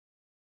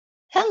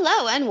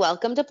Hello and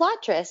welcome to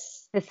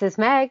Plottress. This is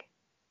Meg,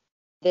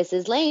 This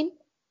is Lane.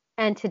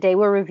 and today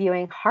we're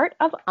reviewing Heart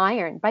of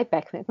Iron by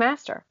Beck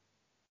McMaster.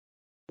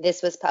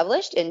 This was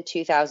published in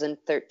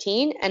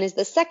 2013 and is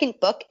the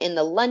second book in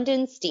the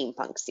London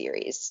Steampunk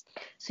series.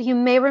 So you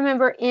may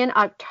remember in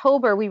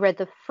October we read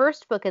the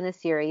first book in the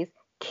series,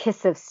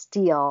 Kiss of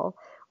Steel,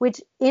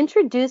 which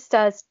introduced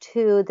us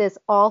to this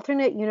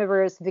alternate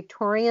universe,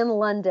 Victorian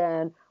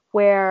London,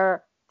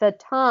 where the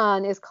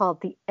town is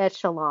called the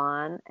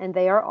Echelon, and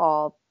they are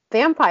all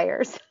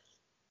vampires.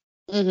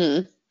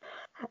 Mm-hmm.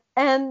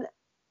 And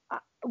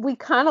we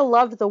kind of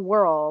loved the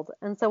world,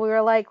 and so we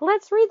were like,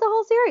 let's read the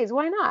whole series.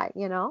 Why not,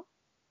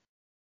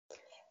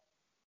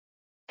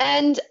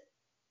 And,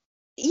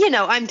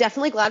 I'm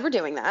definitely glad we're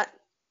doing that.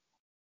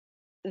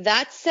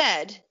 That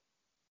said,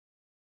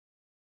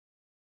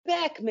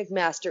 Beck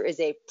McMaster is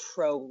a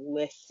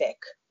prolific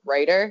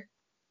writer.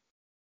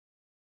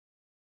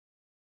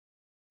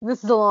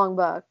 This is a long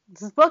book.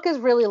 This book is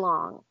really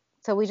long.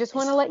 So we just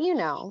want to let you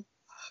know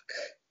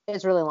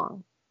it's really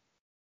long.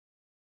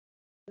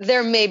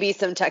 There may be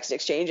some text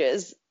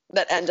exchanges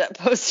that end up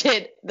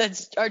posted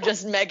that are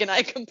just Meg and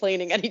I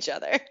complaining at each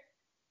other.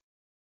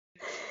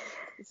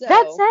 So,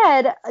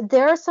 That said,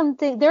 there are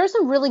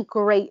some really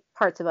great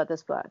parts about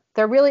this book.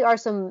 There really are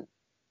some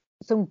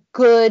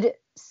good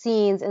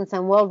scenes and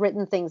some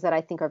well-written things that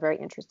I think are very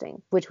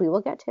interesting, which we will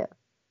get to.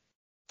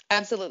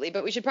 Absolutely,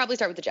 but we should probably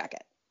start with the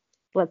jacket.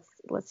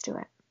 Let's do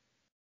it.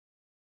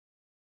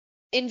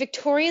 In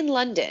Victorian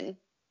London,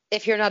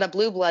 if you're not a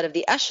blue blood of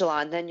the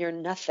Echelon, then you're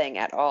nothing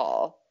at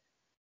all.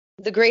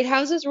 The great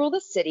houses rule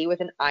the city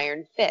with an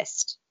iron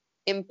fist,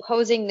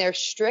 imposing their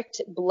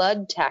strict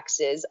blood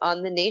taxes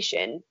on the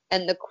nation,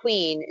 and the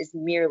queen is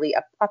merely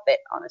a puppet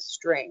on a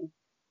string.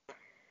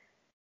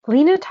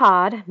 Lena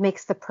Todd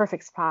makes the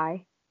perfect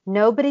spy.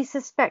 Nobody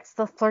suspects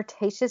the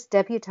flirtatious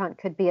debutante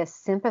could be a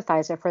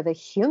sympathizer for the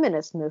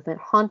humanist movement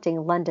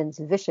haunting London's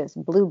vicious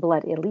blue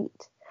blood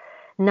elite.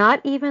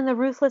 Not even the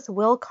ruthless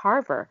Will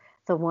Carver,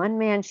 the one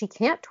man she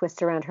can't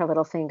twist around her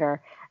little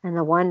finger, and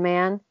the one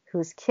man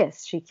whose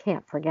kiss she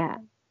can't forget.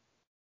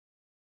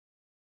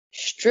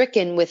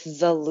 Stricken with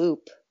the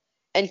loop,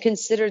 and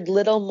considered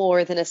little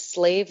more than a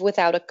slave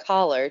without a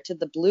collar to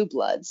the blue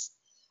bloods,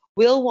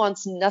 Will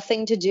wants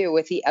nothing to do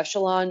with the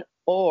Echelon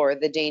or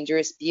the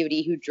dangerous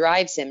beauty who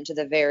drives him to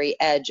the very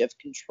edge of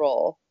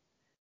control.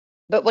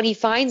 But when he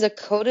finds a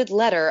coded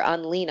letter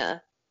on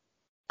Lena,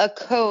 a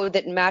code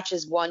that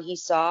matches one he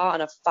saw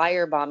on a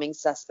firebombing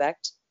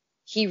suspect,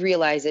 he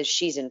realizes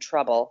she's in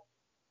trouble.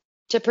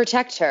 To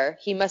protect her,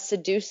 he must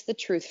seduce the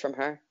truth from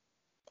her.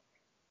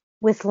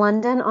 With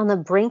London on the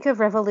brink of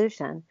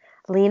revolution,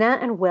 Lena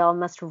and Will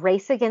must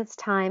race against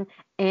time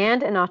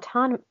and an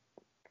automaton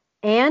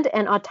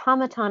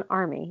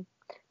army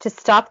to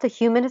stop the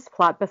humanist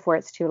plot before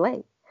it's too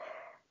late.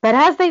 But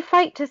as they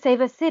fight to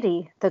save a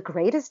city, the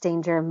greatest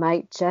danger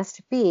might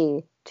just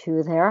be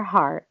to their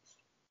hearts.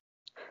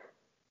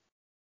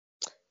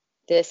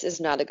 This is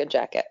not a good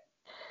jacket.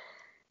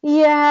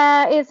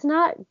 Yeah, it's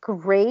not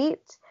great.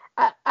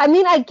 I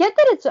mean, I get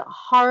that it's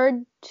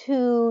hard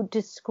to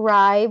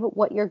describe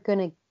what you're going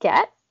to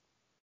get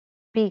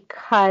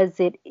because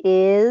it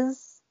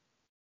is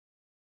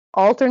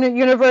alternate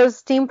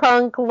universe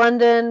steampunk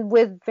London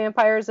with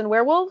vampires and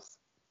werewolves.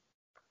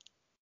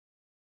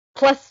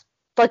 Plus,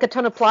 like a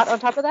ton of plot on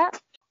top of that.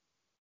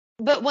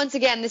 But once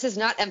again, this is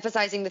not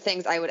emphasizing the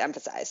things I would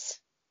emphasize.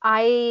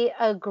 I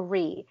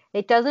agree.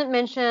 It doesn't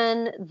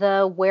mention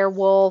the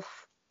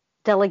werewolf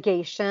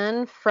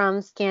delegation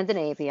from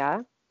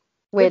Scandinavia.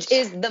 Which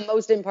is the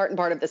most important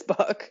part of this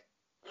book.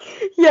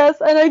 Yes,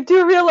 and I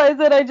do realize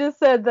that I just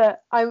said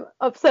that I'm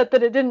upset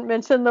that it didn't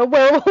mention the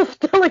werewolf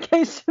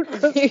delegation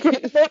from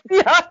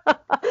Scandinavia.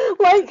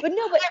 But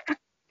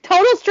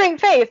total straight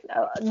face.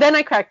 Then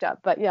I cracked up,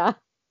 but yeah.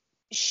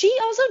 She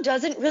also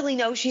doesn't really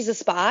know she's a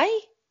spy.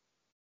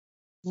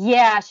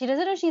 Yeah, she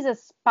doesn't know she's a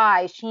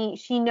spy.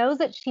 She knows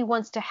that she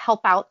wants to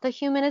help out the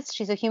humanists.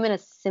 She's a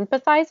humanist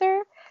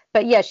sympathizer.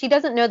 But yeah, she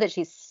doesn't know that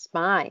she's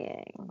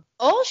spying.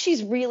 All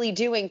she's really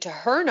doing, to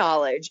her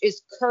knowledge,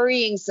 is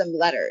currying some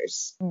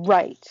letters.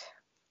 Right.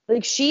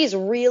 Like, she's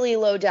really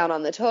low down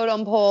on the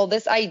totem pole.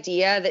 This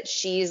idea that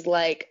she's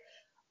like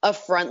a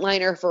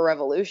frontliner for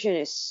revolution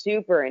is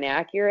super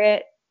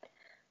inaccurate.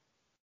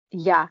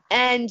 Yeah.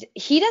 And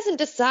he doesn't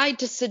decide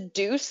to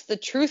seduce the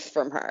truth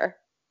from her.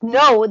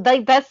 No,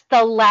 like that's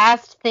the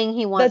last thing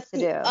he wants to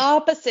do. That's the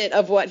opposite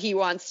of what he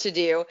wants to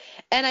do.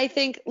 And I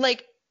think,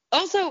 like,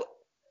 also,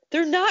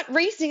 they're not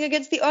racing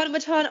against the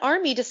automaton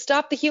army to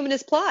stop the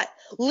humanist plot.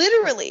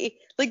 Literally.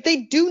 Like,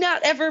 they do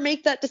not ever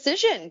make that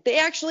decision. They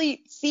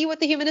actually see what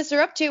the humanists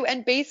are up to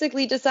and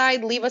basically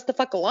decide, leave us the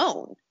fuck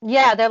alone.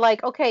 Yeah, they're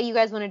like, okay, you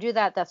guys want to do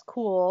that? That's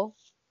cool.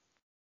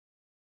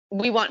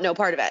 We want no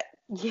part of it.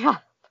 Yeah.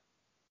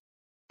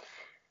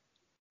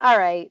 All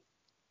right.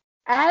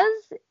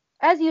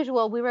 As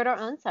usual, we wrote our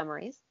own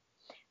summaries.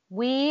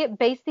 We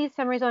based these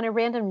summaries on a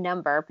random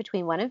number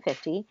between 1 and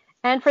 50.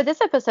 And for this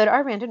episode,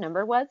 our random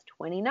number was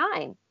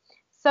 29.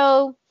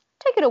 So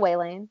take it away,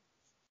 Lane.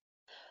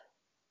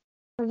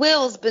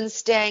 Will's been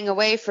staying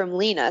away from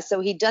Lena so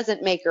he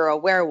doesn't make her a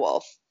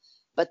werewolf.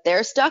 But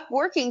they're stuck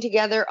working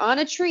together on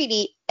a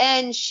treaty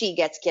and she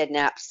gets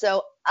kidnapped.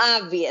 So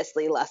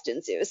obviously lust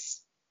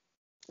ensues.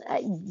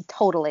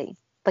 Totally.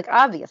 Like,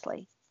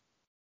 obviously.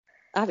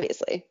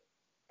 Obviously.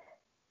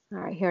 All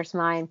right, here's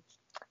mine.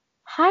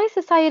 High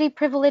society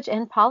privilege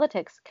and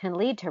politics can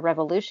lead to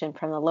revolution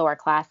from the lower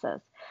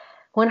classes.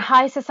 When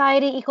high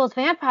society equals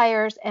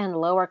vampires and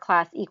lower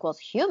class equals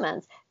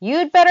humans,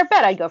 you'd better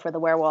bet I'd go for the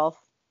werewolf.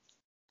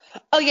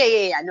 Oh,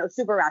 yeah. No,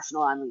 super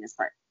rational on Lena's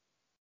part.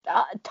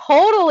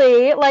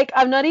 Totally. Like,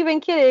 I'm not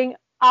even kidding.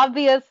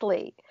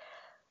 Obviously.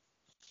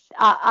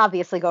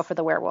 Obviously go for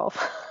the werewolf.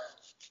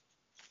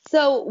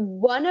 So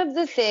one of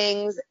the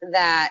things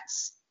that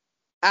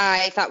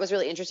I thought was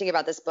really interesting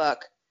about this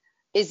book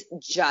is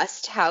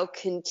just how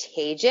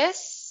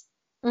contagious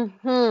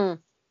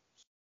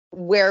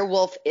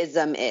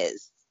werewolfism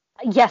is.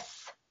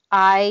 Yes,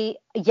 I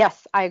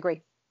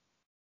agree.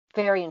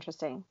 Very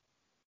interesting.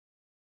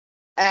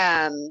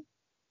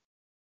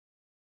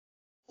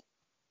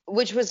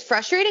 Which was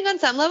frustrating on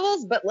some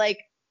levels, but like,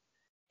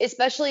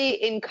 especially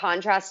in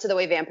contrast to the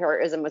way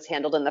vampirism was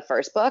handled in the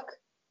first book,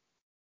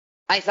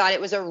 I thought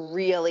it was a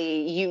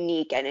really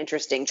unique and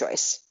interesting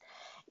choice.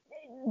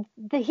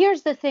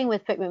 Here's the thing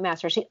with Vic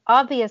McMaster. She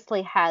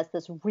obviously has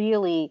this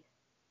really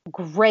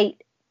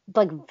great,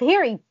 like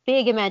very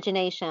big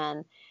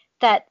imagination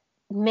that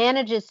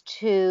manages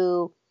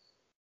to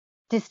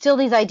distill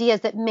these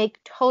ideas that make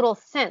total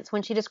sense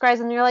when she describes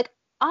them. You're like,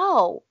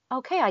 oh,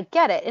 okay, I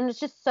get it. And it's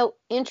just so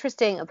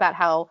interesting about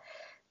how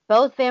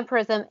both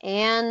vampirism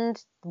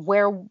and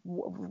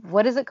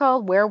what is it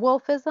called?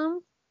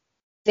 Werewolfism?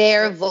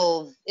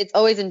 Werewolf. It's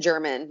always in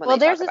German when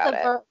they talk about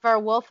it.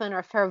 Verwolfen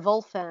or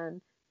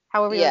Verwolfen,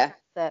 however you pronounce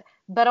it.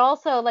 But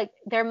also, like,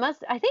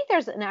 I think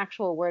there's an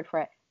actual word for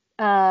it.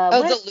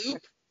 The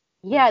loop?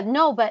 Yeah,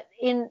 no, but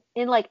in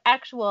like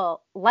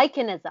actual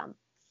lichenism.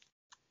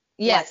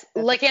 Yes,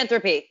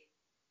 lycanthropy.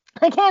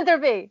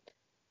 Lycanthropy.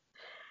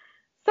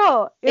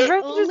 So, it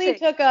only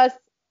took us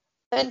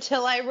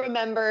until I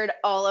remembered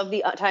all of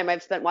the time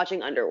I've spent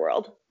watching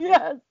Underworld.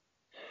 Yes.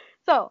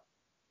 So,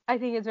 I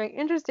think it's very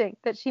interesting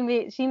that she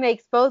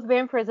makes both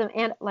vampirism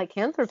and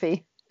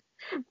lycanthropy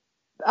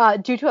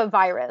due to a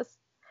virus.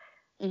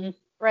 Mm-hmm.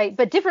 Right?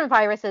 But different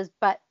viruses,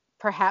 but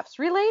perhaps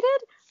related?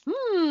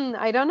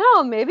 I don't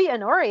know. Maybe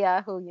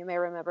Honoria, who you may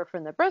remember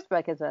from the first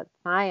book, is a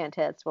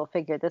scientist, will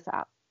figure this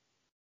out.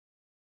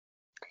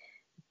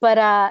 But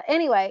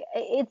anyway,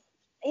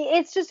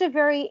 it's just a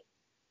very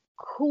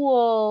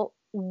cool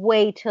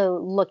way to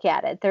look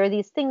at it. There are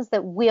these things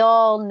that we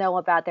all know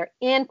about. They're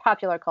in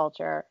popular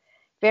culture,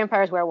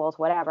 vampires, werewolves,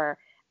 whatever.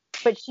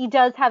 But she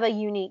does have a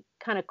unique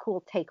kind of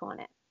cool take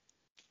on it.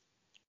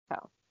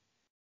 So.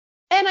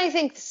 And I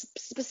think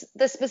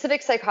the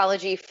specific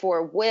psychology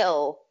for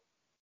Will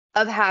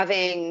of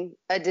having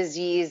a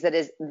disease that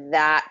is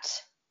that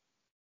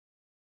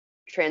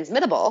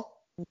transmittable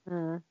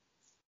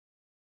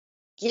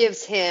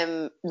gives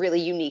him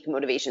really unique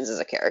motivations as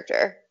a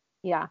character.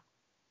 Yeah.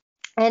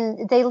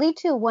 And they lead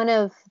to one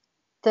of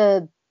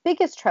the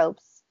biggest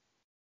tropes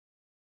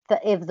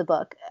of the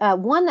book.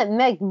 One that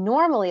Meg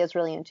normally is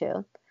really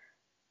into.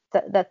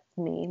 That's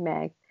me,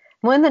 Meg.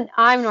 One that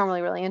I'm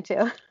normally really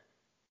into.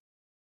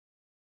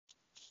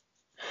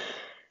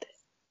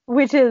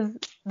 Which is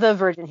the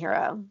virgin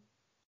hero.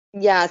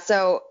 Yeah,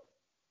 so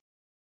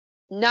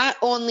not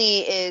only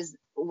is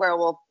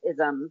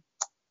werewolfism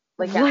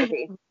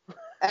lycanthropy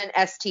an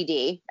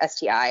STD,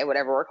 STI,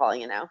 whatever we're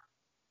calling it now,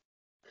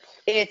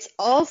 it's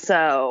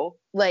also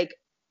like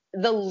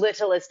the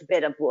littlest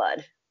bit of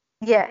blood.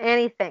 Yeah,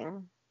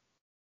 anything.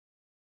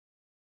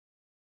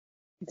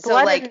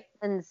 Blood, so like,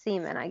 and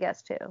semen, I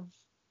guess, too.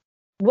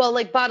 Well,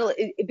 like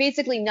bodily,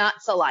 basically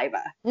not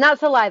saliva. Not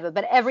saliva,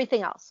 but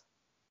everything else.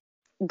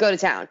 Go to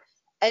town.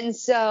 And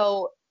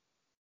so,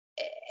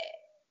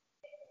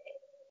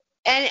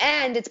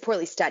 and it's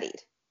poorly studied.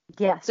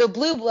 Yes. So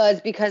blue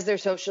bloods, because they're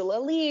social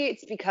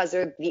elites, because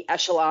they're the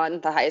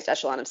highest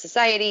echelon of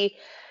society,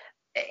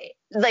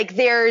 like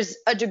there's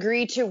a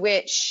degree to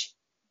which,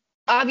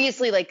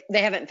 obviously, like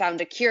they haven't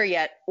found a cure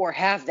yet, or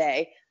have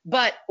they?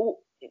 But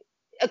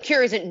a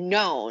cure isn't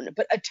known,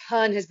 but a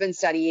ton has been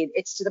studied.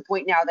 It's to the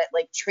point now that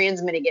like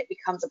transmitting it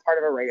becomes a part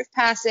of a rite of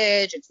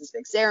passage. It's this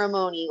big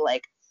ceremony.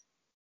 Like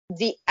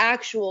the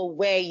actual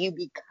way you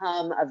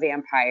become a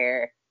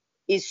vampire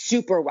is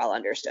super well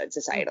understood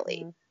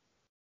societally. Mm-hmm.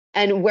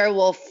 And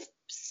werewolves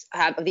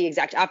have the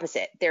exact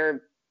opposite.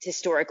 They're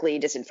historically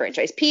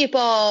disenfranchised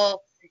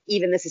people.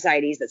 Even the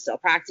societies that still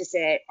practice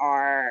it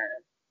are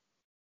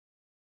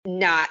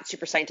not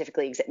super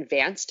scientifically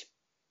advanced.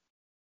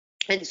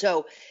 And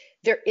so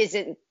there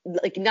isn't,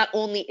 like, not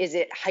only is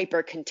it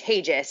hyper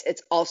contagious,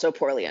 it's also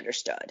poorly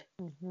understood.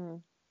 Mm-hmm.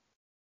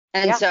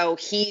 And so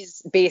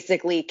he's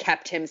basically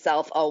kept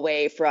himself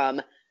away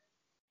from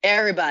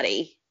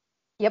everybody.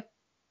 Yep.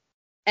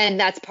 And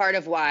that's part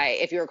of why,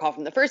 if you recall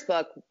from the first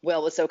book,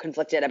 Will was so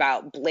conflicted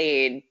about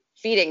Blade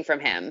feeding from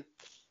him.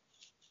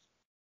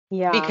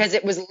 Yeah. because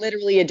it was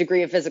literally a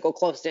degree of physical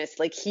closeness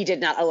like he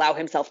did not allow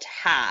himself to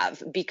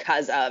have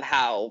because of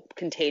how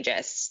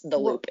contagious the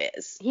Well, loop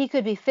is. he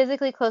could be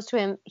physically close to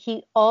him.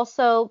 He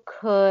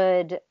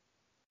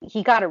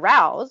got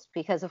aroused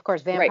because, of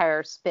course, Right.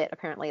 vampire spit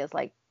apparently is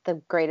like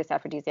the greatest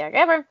aphrodisiac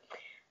ever.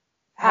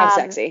 How Um,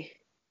 sexy.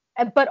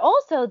 but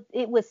also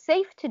it was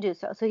safe to do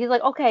so. So he's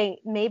like, okay,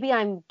 maybe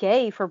I'm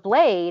gay for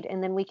Blade,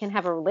 and then we can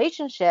have a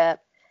relationship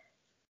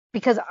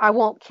because I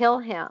won't kill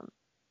him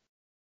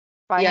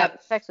by having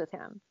Yep. sex with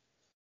him.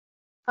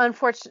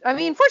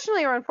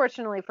 Fortunately or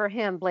unfortunately for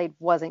him, Blade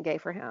wasn't gay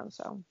for him.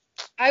 So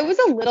I was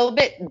a little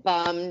bit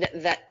bummed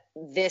that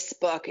this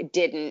book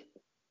didn't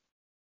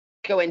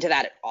go into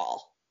that at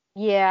all.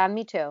 yeah,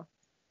 me too.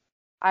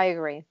 I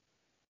agree.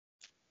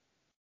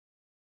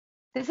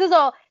 This is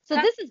all. So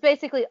this is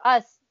basically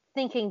us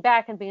thinking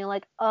back and being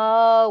like,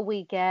 oh,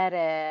 we get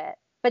it.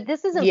 But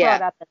this isn't brought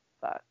Yeah. up in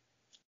the book.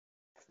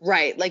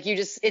 Right. Like you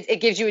just,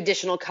 it gives you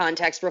additional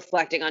context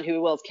reflecting on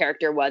who Will's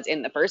character was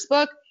in the first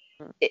book.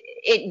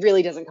 It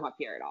really doesn't come up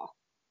here at all.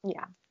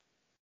 Yeah.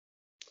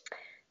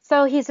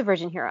 So he's a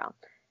virgin hero.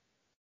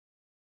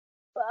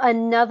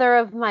 Another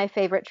of my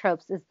favorite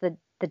tropes is the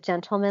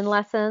gentleman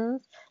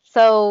lessons.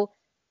 So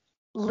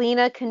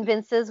Lena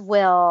convinces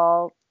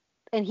Will,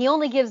 and he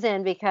only gives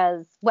in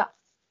because, well,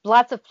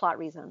 lots of plot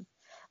reasons.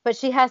 But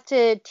she has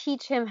to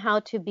teach him how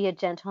to be a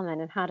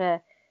gentleman and how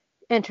to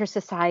enter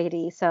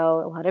society. So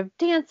a lot of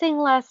dancing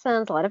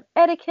lessons, a lot of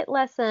etiquette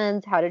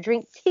lessons, how to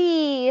drink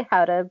tea,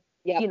 how to,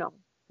 Yep.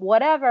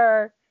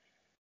 whatever.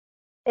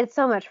 It's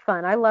so much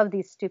fun. I love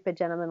these stupid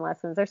gentleman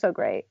lessons. They're so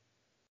great.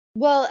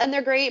 Well, and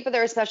they're great, but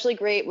they're especially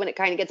great when it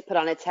kind of gets put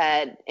on its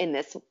head in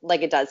this,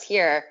 like it does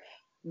here,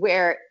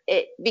 where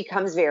it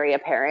becomes very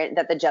apparent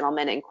that the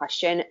gentleman in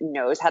question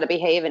knows how to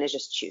behave and is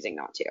just choosing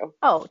not to.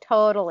 Oh,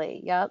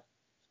 totally. Yep.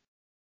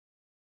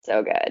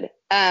 So good.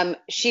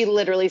 She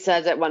literally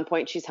says at one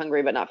point she's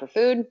hungry but not for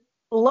food.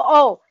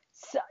 Oh,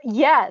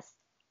 yes.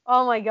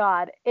 Oh my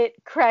God. It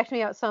cracked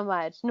me up so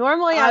much.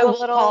 I will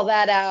call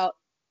that out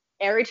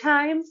every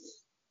time.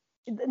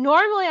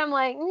 Normally I'm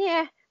like,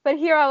 yeah. But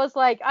here I was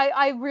like,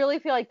 I really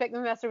feel like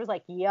Beckman Master was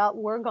like, yep,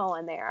 we're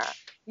going there.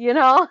 You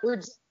know?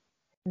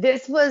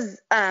 This was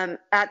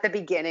at the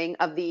beginning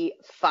of the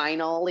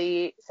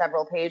finally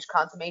several page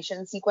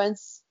consummation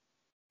sequence.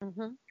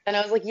 Mm-hmm. And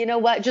I was like, you know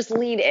what? Just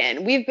lean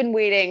in. We've been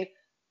waiting.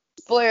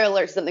 Spoiler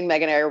alert, something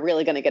Meg and I are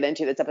really going to get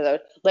into this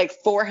episode. Like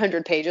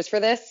 400 pages for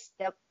this.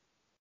 Yep.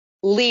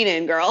 Lean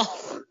in, girl.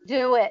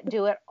 Do it.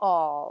 Do it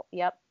all.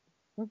 Yep.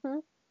 Mm-hmm.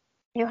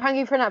 You're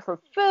hungry for not for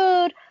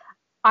food.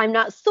 I'm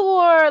not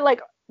sore.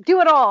 Like, do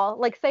it all.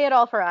 Like, say it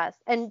all for us.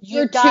 And you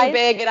You're too guys,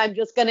 big and I'm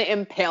just going to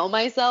impale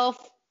myself.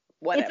 it's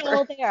Whatever.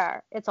 all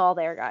there. It's all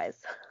there, guys.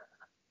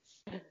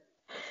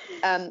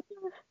 Um,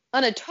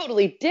 on a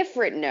totally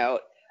different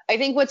note, I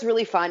think what's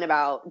really fun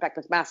about Beck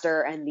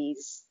McMaster and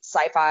these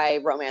sci-fi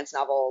romance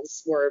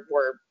novels or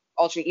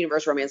alternate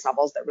universe romance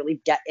novels that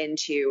really get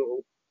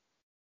into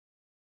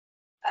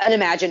an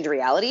imagined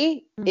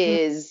reality Mm-hmm.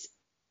 is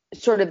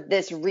sort of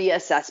this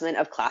reassessment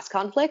of class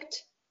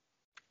conflict.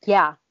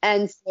 Yeah.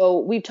 And so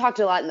we've talked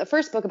a lot in the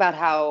first book about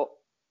how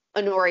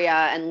Honoria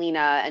and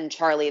Lena and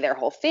Charlie, their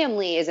whole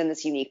family, is in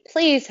this unique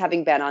place,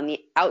 having been on the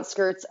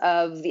outskirts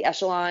of the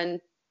echelon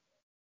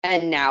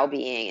and now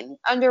being in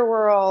the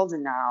underworld.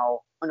 And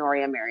now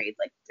Honoria married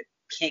like the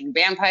king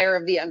vampire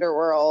of the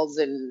underworld,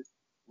 and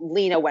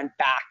Lena went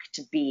back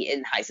to be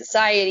in high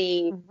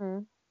society. Mm-hmm.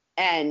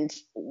 And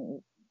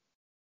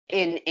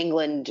in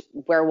England,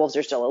 werewolves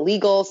are still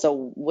illegal.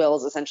 So Will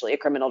is essentially a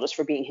criminal just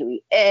for being who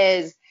he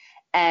is.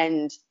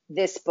 And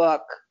this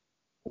book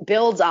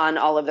builds on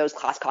all of those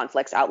class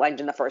conflicts outlined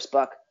in the first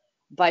book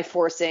by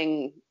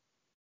forcing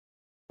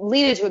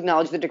Lena to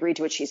acknowledge the degree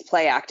to which she's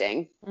play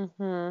acting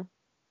Mm-hmm.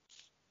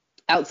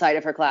 outside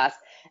of her class,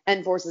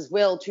 and forces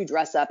Will to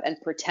dress up and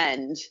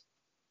pretend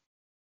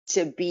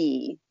to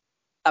be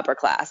upper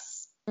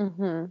class.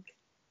 Mm-hmm.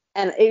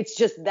 And it's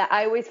just that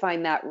I always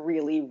find that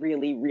really,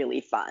 really,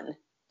 really fun.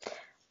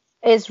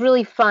 It's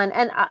really fun.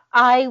 And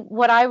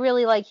what I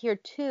really like here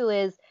too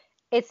is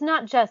it's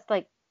not just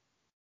like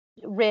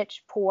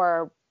rich,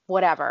 poor,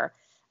 whatever.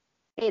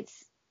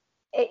 It's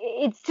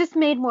just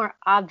made more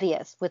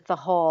obvious with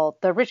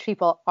the rich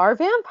people are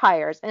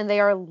vampires and they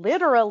are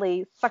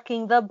literally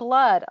sucking the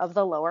blood of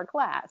the lower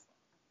class.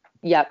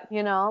 Yep.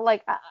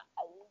 Like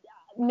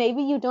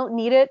maybe you don't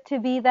need it to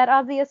be that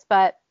obvious,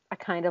 but I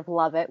kind of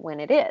love it when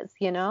it is.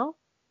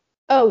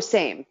 Oh,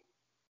 same.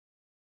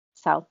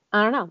 So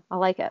I don't know. I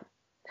like it.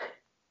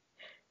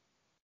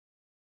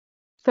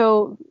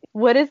 So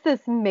what is this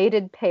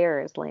mated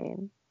pairs,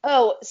 Lane?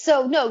 Oh,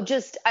 so no,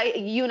 just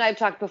you and I have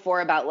talked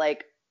before about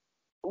like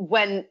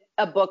when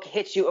a book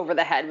hits you over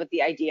the head with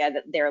the idea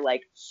that they're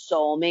like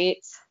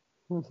soulmates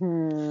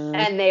Mm-hmm.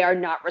 and they are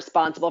not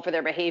responsible for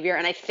their behavior.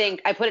 And I think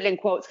I put it in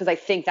quotes because I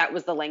think that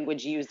was the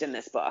language used in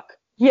this book.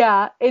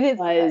 Yeah, it is.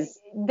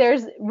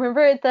 Was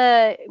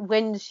Remember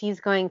when she's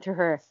going through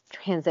her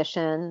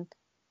transition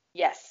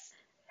yes,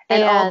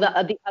 and all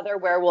and the other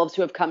werewolves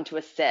who have come to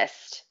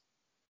assist.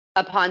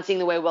 upon seeing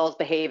the way Will's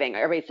behaving,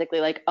 are basically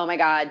like, oh my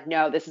God,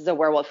 no, this is a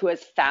werewolf who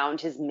has found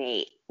his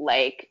mate.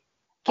 Like,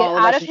 Get all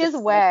of out us of should his just stay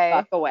the way.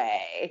 fuck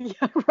away. Yeah,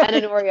 And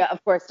right. Honoria,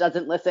 of course,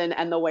 doesn't listen,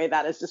 and the way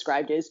that is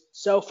described is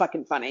so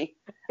fucking funny.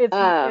 It's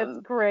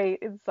Um, great.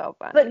 It's so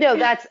but funny.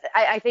 no,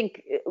 I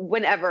think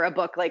whenever a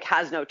book like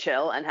has no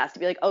chill and has to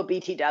be like, oh,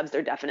 BT dubs,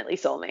 they're definitely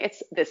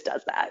soulmates. This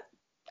does that.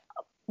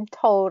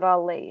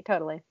 Totally,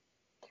 totally.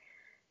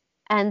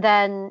 And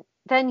then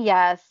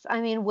yes,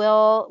 I mean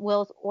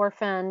Will's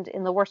orphaned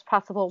in the worst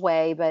possible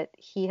way, but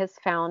he has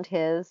found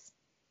his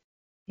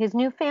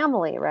new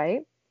family,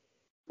 right?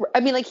 I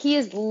mean, like he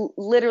has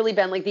literally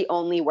been like the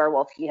only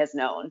werewolf he has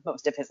known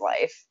most of his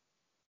life.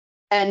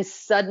 And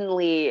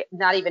suddenly,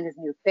 not even his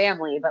new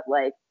family, but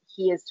like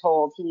he is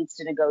told he needs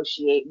to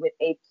negotiate with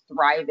a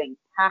thriving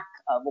pack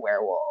of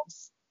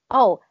werewolves.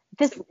 Oh,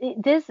 this So,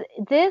 this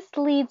this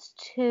leads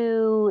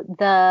to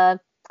the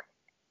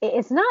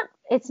it's not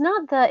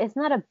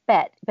a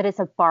bet, but it's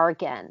a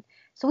bargain.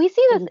 So we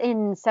see this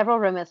in several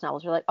romance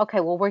novels. We're like,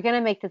 okay, well, we're going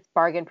to make this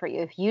bargain for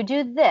you. If you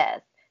do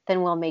this,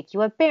 then we'll make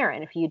you a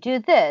baron. If you do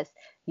this,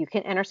 you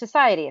can enter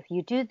society. If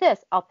you do this,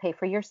 I'll pay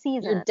for your your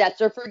season,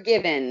 debts are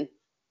forgiven.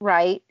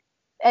 right?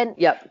 And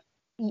Yep.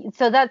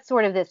 so that's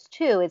sort of this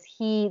too, is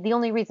the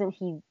only reason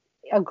he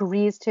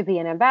agrees to be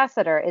an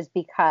ambassador is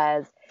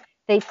because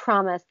they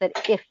promise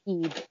that if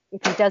he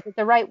does it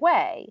the right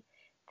way,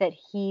 that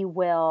he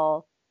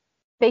will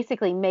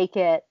basically make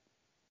it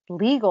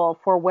legal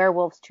for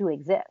werewolves to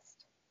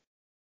exist.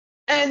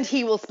 And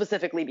he will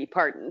specifically be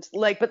pardoned.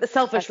 Like, but the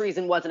selfish Yes.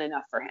 reason wasn't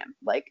enough for him.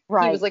 Like, he was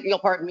Right. like, you'll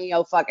pardon me.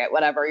 Oh, fuck it.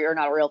 Whatever. You're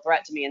not a real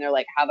threat to me. And they're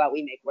like, how about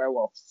we make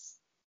werewolves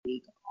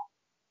legal?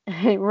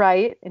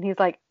 Right. And he's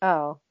like,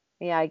 oh,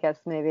 yeah, I guess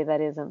maybe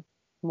that isn't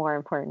more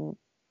important.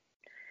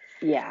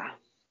 Yeah.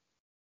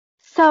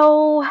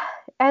 So,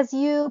 as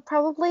you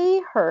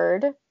probably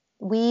heard,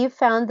 we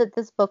found that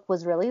this book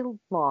was really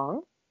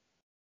long.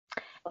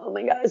 Oh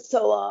my God. It's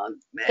so long,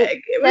 It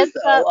Meg. It was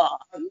sets so up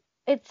long.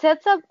 it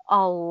sets up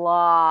a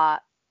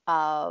lot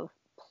of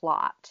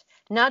plot,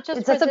 not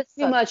just It for sets up this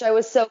too book, much. I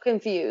was so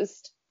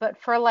confused. but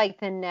for like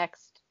the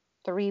next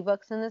three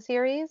books in the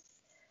series.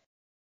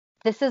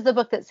 This is the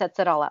book that sets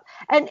it all up.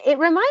 And it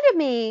reminded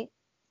me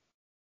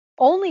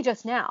only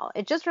just now.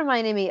 It just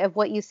reminded me of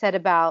what you said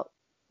about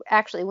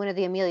actually one of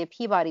the Amelia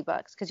Peabody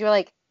books, because you're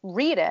like,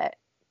 read it,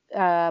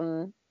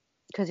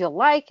 because you'll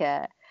like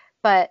it.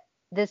 But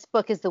this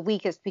book is the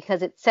weakest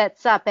because it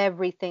sets up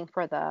everything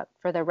for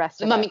the rest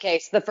The of it. Mummy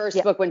Case, the first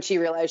Yeah. book when she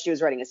realized she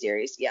was writing a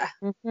series. Yeah.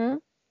 hmm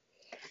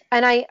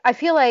And I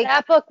feel like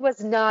That book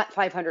was not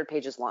 500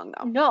 pages long,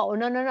 though. no,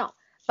 no, no, no.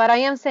 But I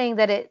am saying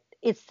that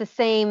it's the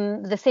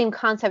same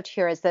concept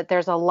here is that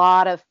there's a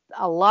lot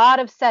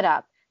of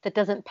setup that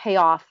doesn't pay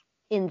off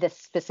in this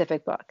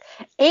specific book.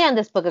 And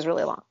this book is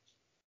really long.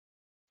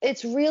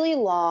 It's really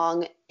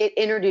long. It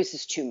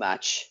introduces too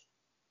much.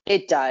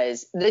 It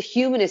does. The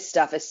humanist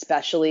stuff,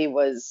 especially,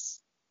 was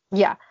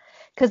Yeah.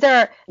 Because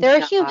there are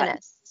not.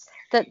 humanists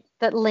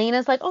that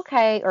Lena's like,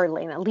 okay, or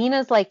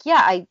Lena's like,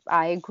 yeah,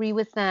 I agree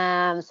with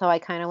them, so I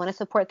kind of want to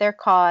support their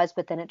cause,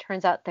 but then it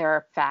turns out there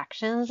are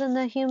factions in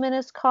the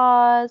humanist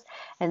cause,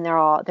 and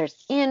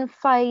there's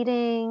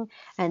infighting,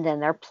 and then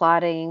they're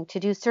plotting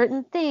to do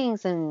certain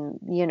things, and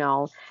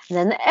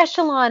then the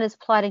Echelon is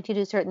plotting to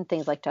do certain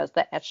things. Like, does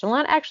the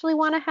Echelon actually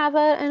want to have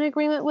an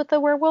agreement with the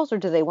werewolves, or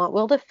do they want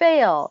Will to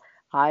fail?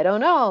 I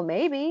don't know,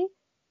 maybe.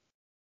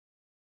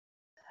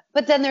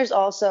 But then there's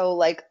also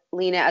like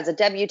Lena as a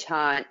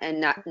debutante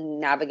and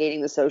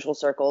navigating the social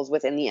circles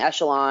within the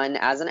echelon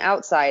as an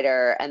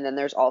outsider. And then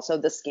there's also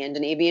the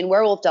Scandinavian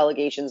werewolf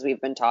delegations we've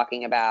been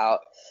talking about.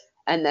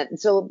 And then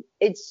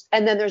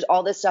there's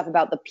all this stuff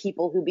about the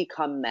people who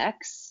become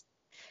mechs,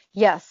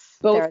 Yes,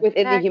 both there's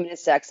within the that.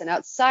 humanist sects and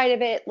outside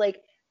of it.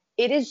 Like,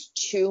 it is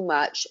too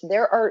much.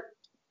 There are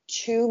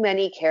too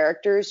many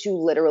characters who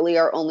literally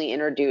are only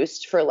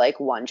introduced for like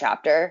one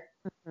chapter.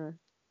 Mhm.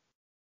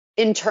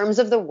 In terms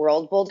of the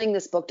world building,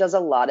 this book does a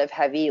lot of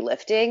heavy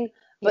lifting. Yeah.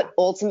 But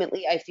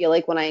ultimately, I feel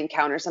like when I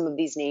encounter some of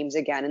these names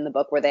again in the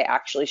book where they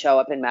actually show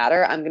up and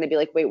matter, I'm going to be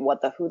like, wait,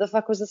 who the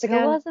fuck was this Who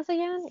again? was this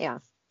again? Yeah.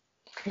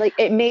 Like,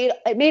 it made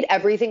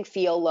everything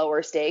feel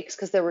lower stakes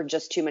because there were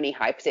just too many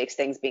high stakes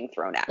things being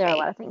thrown at There are a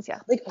lot me. of things, yeah.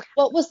 Like,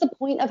 what was the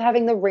point of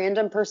having the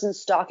random person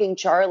stalking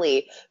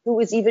Charlie, who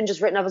was even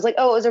just written up as like,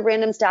 oh, it was a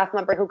random staff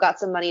member who got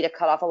some money to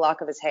cut off a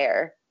lock of his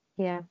hair.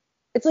 Yeah.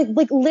 It's like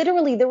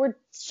literally there were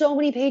so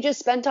many pages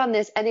spent on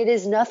this and it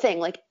is nothing.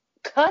 Like,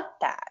 cut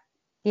that.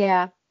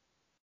 Yeah.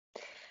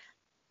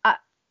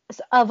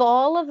 Of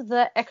all of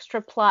the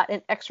extra plot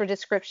and extra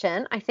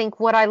description, I think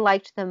what I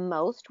liked the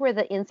most were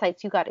the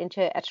insights you got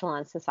into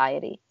Echelon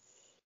society.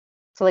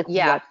 So like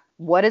Yeah.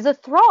 what is a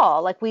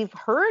thrall? Like we've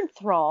heard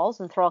thralls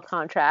and thrall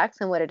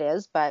contracts and what it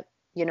is, but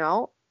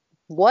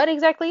what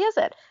exactly is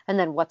it? And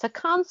then what's a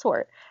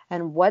consort?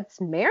 And what's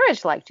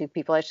marriage like? Do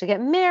people actually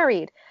get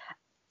married?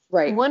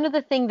 Right. One of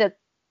the things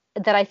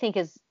that I think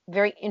is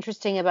very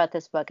interesting about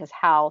this book is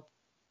how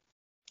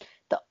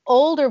the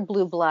older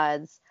blue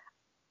bloods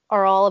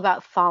are all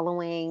about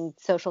following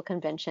social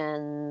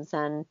conventions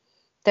and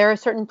There are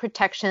certain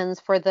protections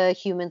for the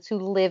humans who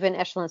live in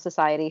Echelon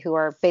society who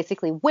are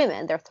basically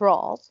women. They're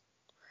thralls,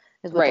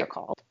 is what they're Right.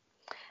 called.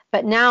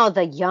 But now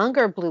the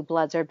younger blue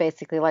bloods are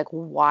basically like,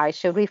 why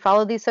should we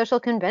follow these social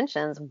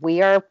conventions?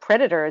 We are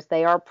predators,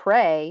 they are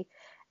prey.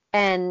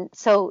 And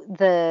so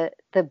the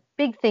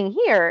big thing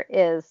here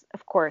is,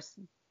 of course,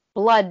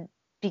 blood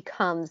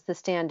becomes the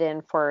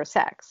stand-in for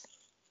sex.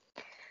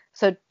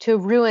 So to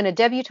ruin a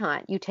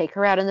debutante, you take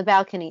her out on the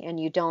balcony and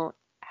you don't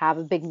have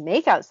a big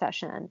makeout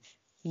session.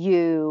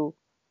 You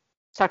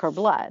suck her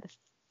blood.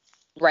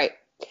 Right.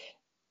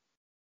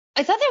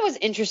 I thought that was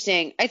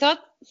interesting. I thought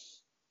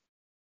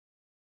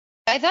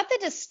the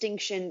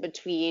distinction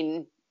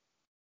between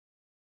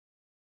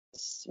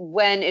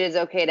when it is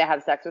okay to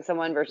have sex with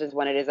someone versus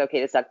when it is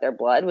okay to suck their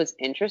blood was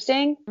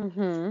interesting.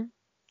 Mm-hmm.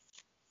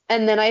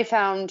 And then I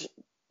found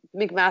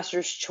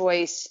McMaster's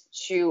choice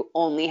to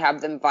only have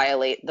them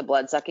violate the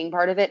blood sucking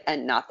part of it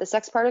and not the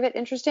sex part of it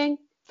interesting.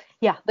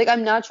 Yeah. Like,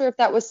 I'm not sure if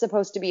that was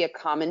supposed to be a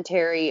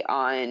commentary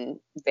on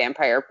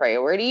vampire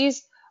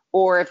priorities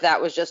or if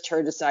that was just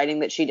her deciding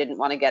that she didn't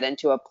want to get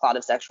into a plot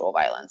of sexual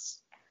violence.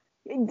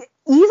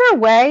 Either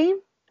way,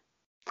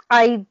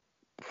 I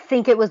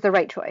think it was the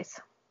right choice.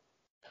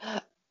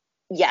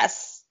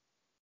 Yes.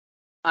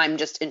 I'm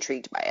just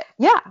intrigued by it.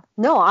 Yeah,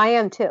 no, I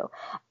am too.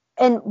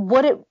 And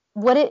what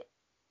it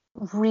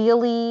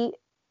really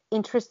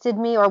interested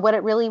me, or what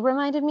it really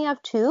reminded me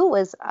of too,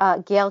 was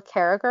Gail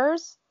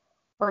Carriger's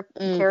or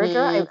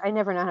Carriger. I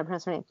never know how to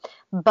pronounce her name,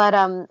 but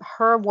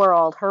her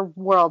world,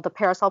 the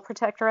Parasol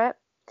Protectorate,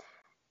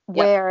 Yep.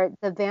 where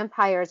the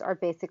vampires are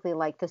basically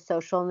like the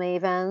social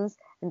mavens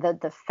and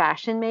the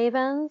fashion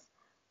mavens,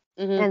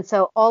 Mm-hmm. and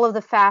so all of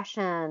the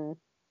fashion,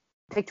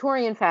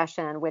 Victorian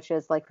fashion, which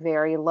is like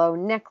very low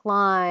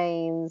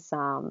necklines,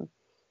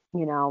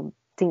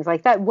 things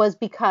like that, was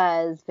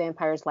because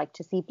vampires like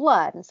to see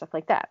blood and stuff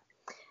like that.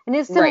 And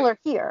it's Right. similar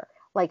here.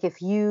 Like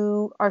if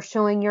you are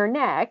showing your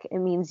neck, it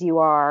means you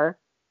are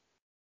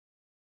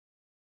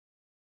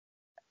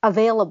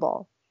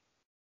available.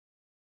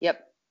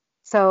 Yep.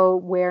 So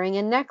wearing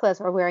a necklace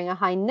or wearing a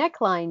high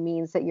neckline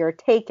means that you're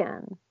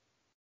taken.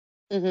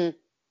 Mm-hmm.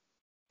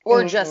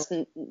 Or And just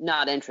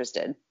not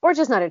interested. or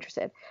just not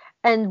interested.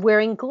 And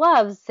wearing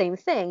gloves, same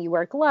thing. You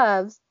wear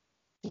gloves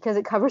because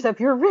it covers up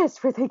your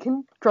wrist where they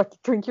can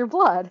drink your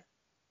blood.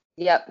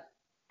 Yep.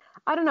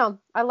 I don't know.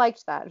 I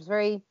liked that. It was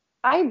very.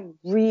 I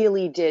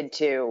really did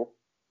too.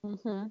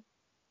 Mm-hmm.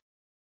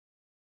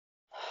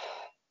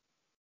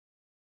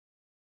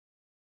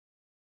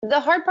 The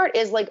hard part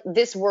is like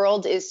this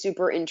world is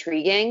super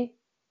intriguing.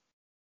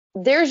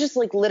 There's just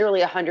like literally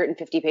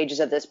 150 pages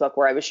of this book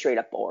where I was straight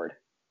up bored.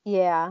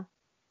 Yeah.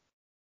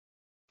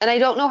 And I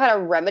don't know how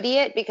to remedy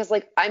it because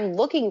like I'm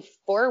looking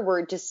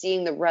forward to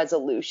seeing the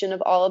resolution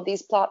of all of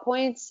these plot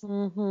points,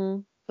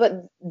 Mm-hmm.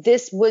 but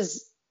this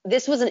was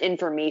an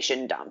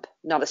information dump,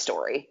 not a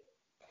story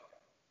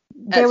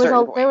at certain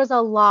There points. was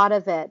a lot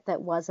of it that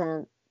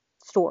wasn't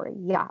story.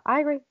 Yeah,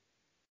 I agree.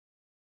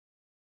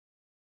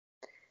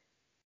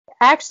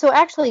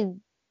 Actually,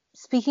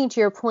 speaking to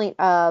your point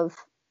of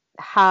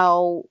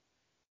how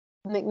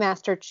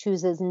McMaster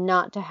chooses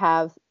not to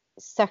have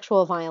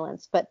sexual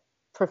violence, but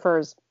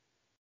prefers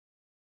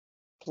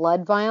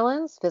blood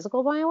violence, physical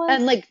And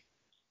violence. like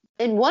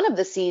in one of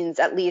the scenes,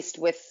 at least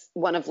with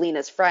one of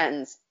Lena's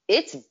friends,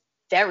 it's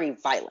very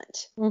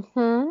violent.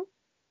 Mm-hmm.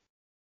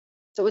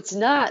 So it's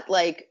not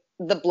like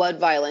the blood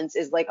violence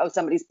is like, oh,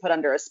 somebody's put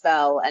under a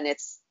spell and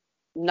it's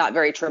not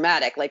very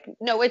traumatic. Like,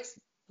 no, it's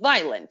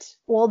violent.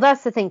 Well,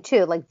 that's the thing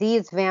too. Like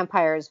these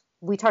vampires,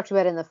 we talked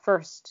about in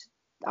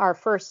our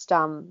first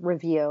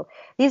review.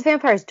 These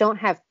vampires don't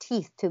have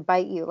teeth to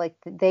bite you. Like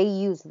they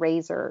use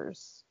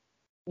razors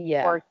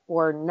Yeah.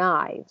 or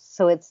knives.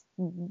 So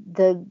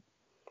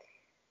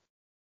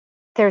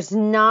there's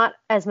not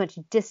as much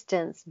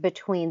distance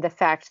between the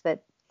fact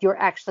that you're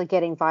actually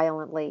getting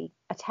violently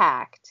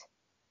attacked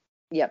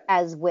Yep.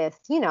 as with,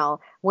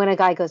 when a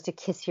guy goes to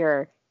kiss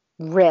your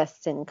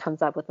wrist and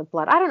comes up with the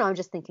blood. I don't know. I'm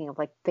just thinking of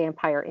like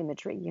vampire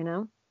imagery.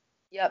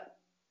 Yep.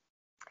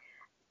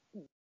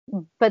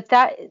 But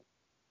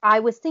I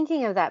was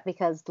thinking of that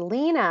because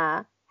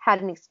Lena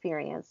had an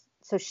experience.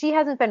 So she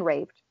hasn't been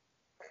raped,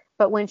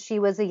 but when she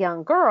was a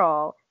young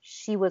girl,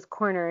 she was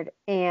cornered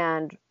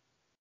and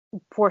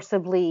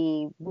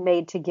forcibly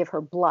made to give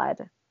her blood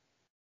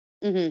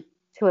Mm-hmm.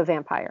 to a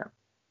vampire.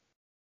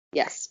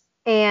 Yes.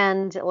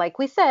 And like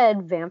we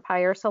said,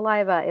 vampire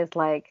saliva is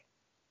like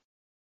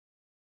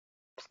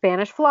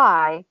Spanish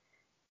fly,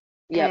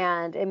 Yep.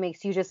 and it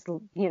makes you just,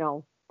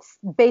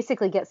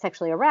 basically get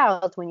sexually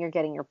aroused when you're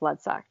getting your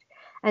blood sucked.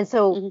 And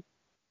so Mm-hmm.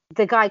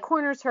 the guy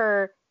corners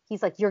her.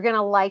 He's like, "You're going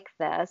to like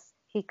this."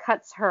 He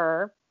cuts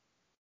her,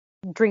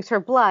 drinks her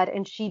blood,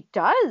 and she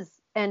does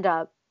end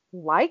up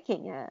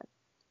liking it.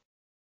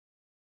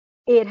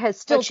 It has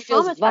still But she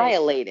feels traumatized.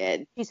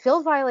 violated. She's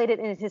feels violated,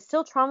 and it has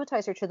still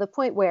traumatized her to the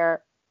point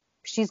where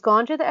she's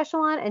gone to the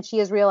echelon and she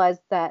has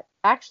realized that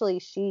actually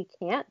she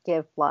can't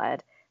give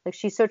blood. Like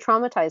she's so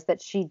traumatized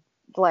that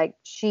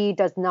she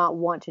does not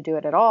want to do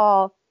it at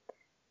all.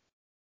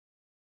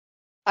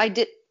 I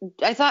did.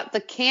 I thought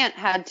the can't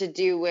had to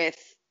do with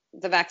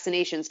the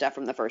vaccination stuff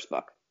from the first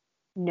book.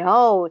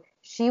 No,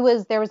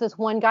 there was this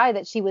one guy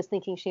that she was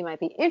thinking she might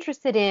be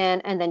interested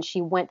in, and then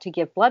she went to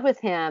give blood with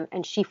him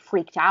and she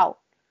freaked out.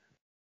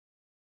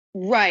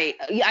 Right.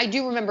 Yeah, I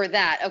do remember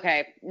that.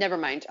 Okay, never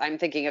mind. I'm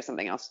thinking of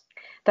something else.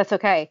 That's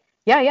okay.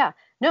 Yeah, yeah.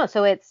 No,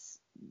 so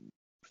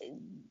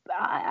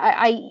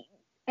I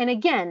and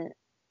again,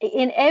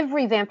 in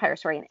every vampire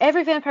story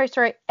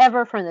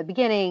ever from the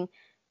beginning,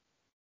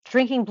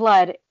 drinking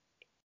blood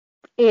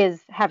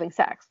is having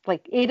sex.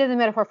 Like it is a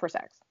metaphor for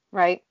sex,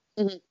 right?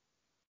 Hmm.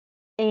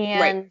 Right.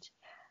 And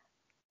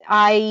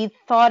I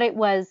thought it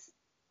was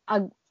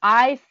a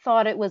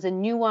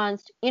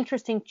nuanced,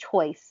 interesting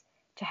choice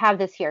to have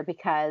this here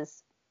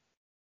because,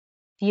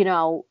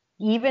 even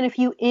if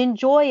you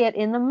enjoy it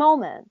in the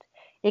moment,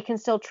 it can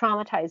still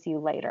traumatize you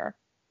later.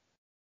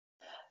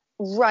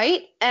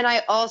 Right. And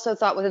I also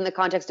thought within the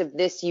context of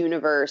this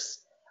universe,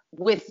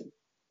 with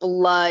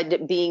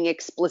blood being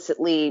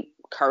explicitly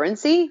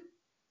currency,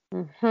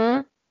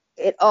 Mm-hmm.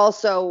 it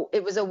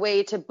was a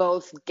way to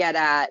both get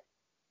at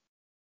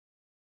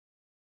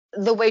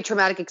the way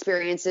traumatic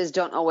experiences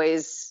don't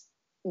always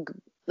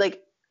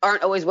like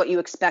aren't always what you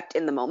expect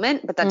in the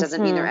moment, but that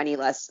doesn't mean they're Mm-hmm. any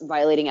less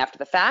violating after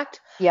the fact.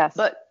 Yes.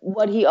 But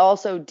what he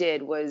also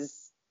did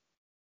was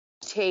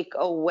take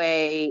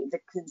away the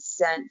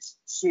consent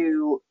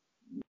to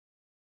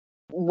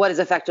what is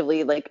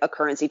effectively like a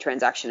currency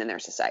transaction in their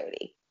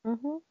society.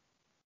 Mm-hmm.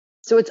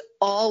 So it's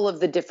all of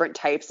the different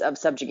types of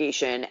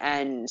subjugation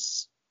and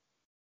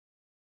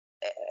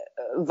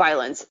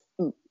violence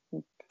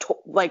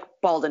like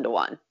balled into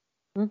one.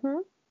 Mm-hmm.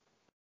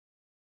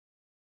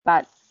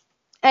 But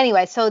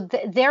anyway, so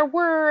there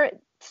were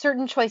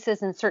certain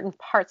choices and certain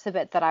parts of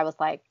it that I was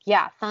like,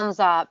 yeah,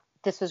 thumbs up.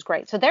 This was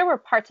great. So there were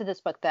parts of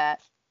this book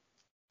that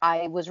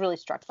I was really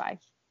struck by.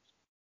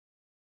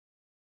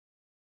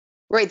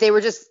 Right. They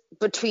were just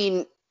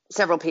between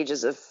several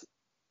pages of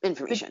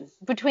information.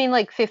 Between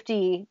like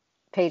 50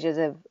 pages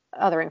of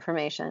other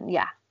information.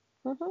 Yeah.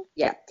 Mm-hmm.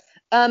 Yeah.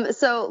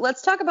 So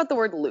let's talk about the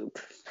word loop.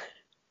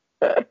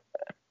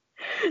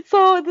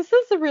 So this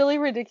is a really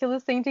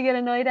ridiculous thing to get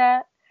annoyed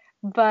at,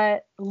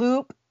 but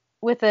loop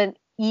with an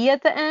E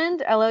at the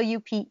end,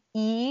 Loupe,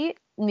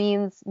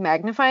 means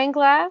magnifying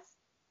glass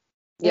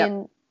Yep.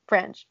 in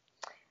French.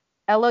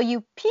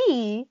 Loup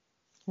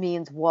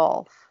means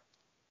wolf.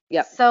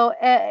 Yep. So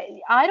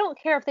I don't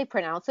care if they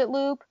pronounce it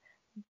loop,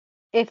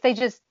 if they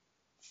just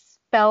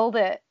spelled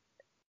it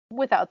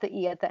without the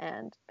E at the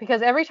end.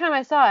 Because every time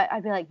I saw it,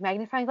 I'd be like,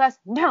 magnifying glass?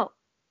 No,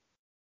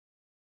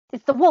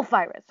 it's the wolf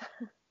virus.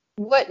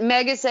 What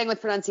Meg is saying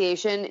with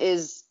pronunciation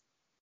is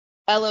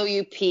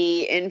LOUP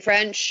in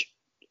French.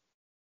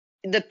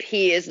 The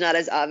P is not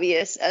as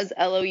obvious as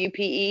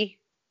LOUPE.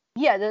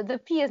 Yeah, the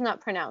P is not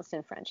pronounced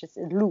in French. It's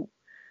loup.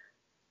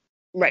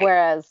 Right.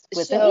 Whereas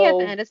with an E at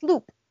the end, it's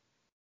loop.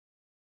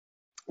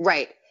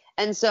 Right.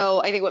 And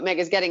so I think what Meg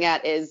is getting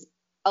at is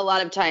a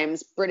lot of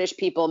times British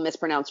people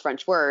mispronounce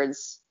French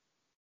words.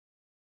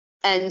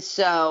 And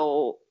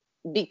so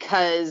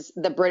because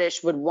the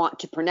British would want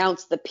to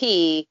pronounce the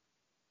P,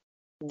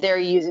 they're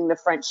using the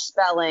French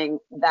spelling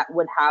that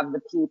would have the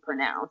P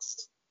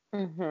pronounced.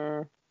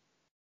 Mm-hmm.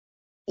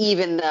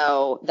 Even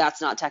though that's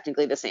not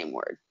technically the same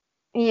word.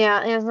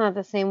 Yeah, it's not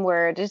the same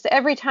word. Just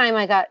every time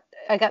I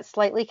got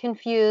slightly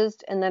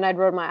confused, and then I'd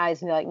roll my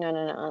eyes and be like, no,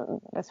 no,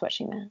 no, that's what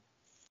she meant.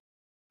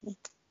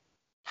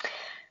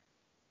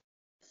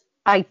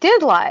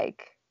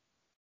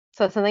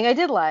 Something I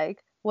did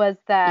like was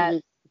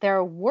that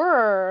there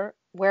were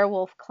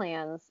werewolf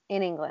clans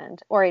in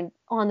England or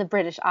on the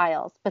British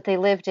Isles, but they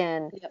lived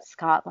in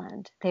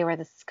Scotland. They were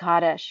the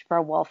Scottish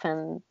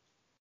werewolfen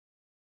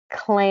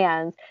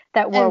clans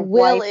that were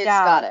wiped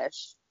out.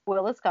 Scottish.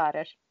 Will is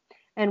Scottish.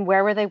 And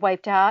where were they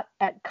wiped out?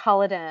 At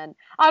Culloden.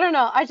 I don't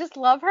know. I just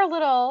love her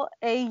little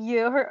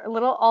her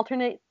little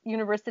alternate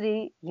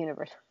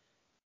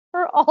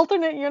her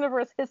alternate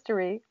universe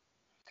history.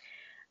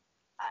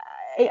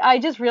 I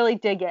just really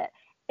dig it.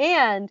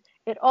 And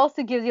it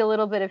also gives you a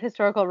little bit of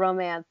historical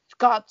romance.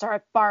 Scots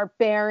are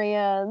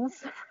barbarians,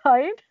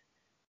 right?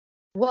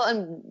 Well,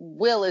 and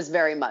Will is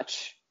very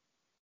much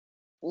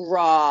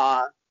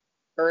raw,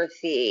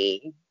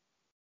 earthy,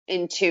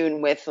 in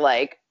tune with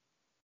like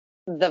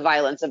the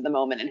violence of the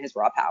moment and his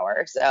raw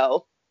power.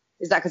 So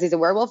is that because he's a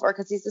werewolf or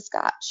because he's a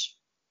Scotch?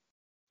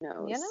 Who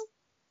knows?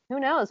 Who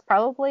knows?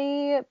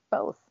 Probably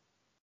both.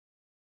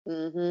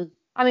 Mm-hmm.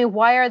 I mean,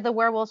 why are the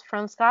werewolves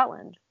from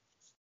Scotland?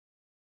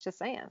 Just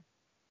saying.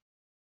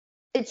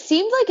 It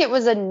seemed like it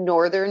was a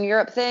Northern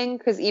Europe thing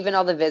because even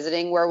all the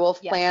visiting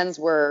werewolf clans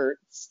were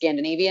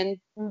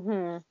Scandinavian.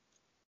 Mm-hmm.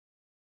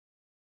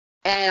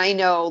 And I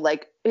know,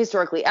 like,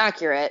 historically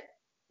accurate,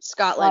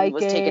 Scotland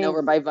was taken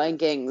over by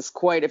Vikings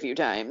quite a few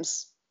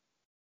times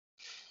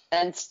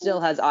and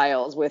still has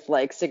isles with,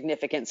 like,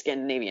 significant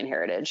Scandinavian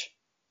heritage.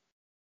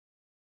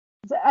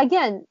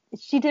 Again,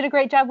 she did a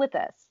great job with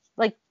this.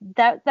 Like,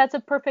 that's a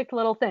perfect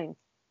little thing.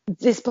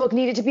 This book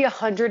needed to be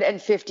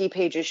 150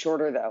 pages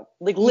shorter, though.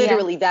 Like,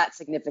 literally that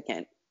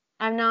significant.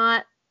 I'm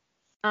not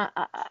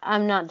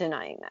I'm not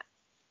denying that.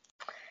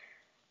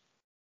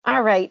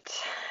 All right.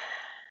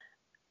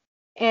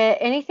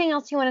 Anything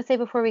else you want to say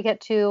before we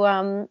get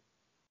to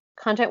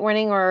content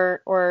warning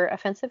or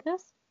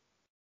offensiveness?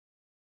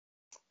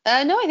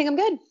 No, I think I'm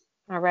good.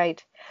 All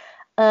right.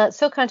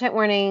 So content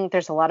warning,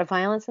 there's a lot of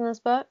violence in this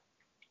book.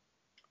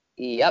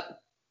 Yep.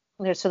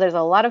 There's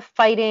a lot of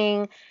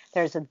fighting.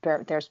 There's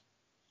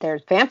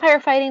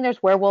vampire fighting,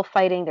 there's werewolf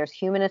fighting, there's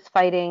humanist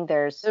fighting,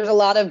 there's a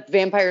lot of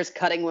vampires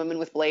cutting women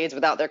with blades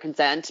without their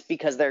consent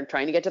because they're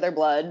trying to get to their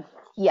blood.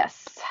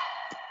 Yes.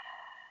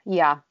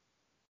 Yeah.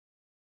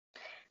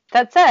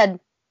 That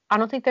said, I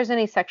don't think there's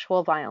any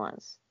sexual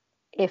violence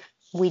if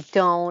we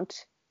don't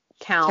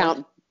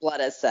count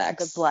blood as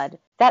sex. The blood.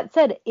 That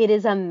said, it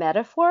is a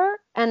metaphor,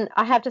 and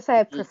I have to say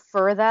I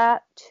prefer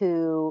that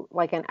to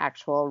like an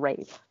actual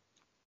rape.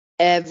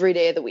 Every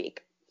day of the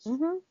week.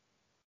 Mm-hmm.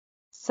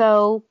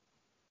 So,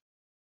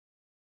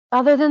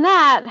 other than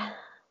that,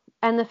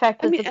 and the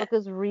fact that the book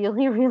is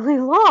really, really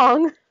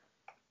long.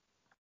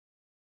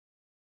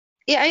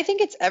 Yeah, I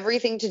think it's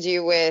everything to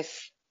do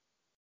with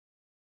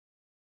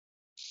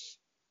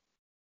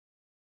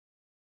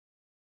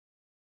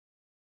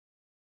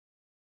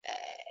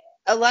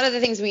a lot of the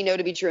things we know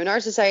to be true in our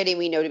society,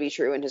 we know to be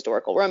true in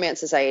historical romance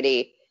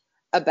society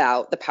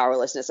about the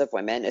powerlessness of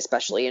women,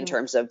 especially in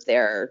terms of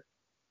their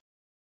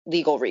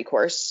legal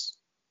recourse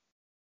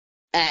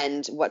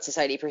and what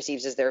society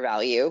perceives as their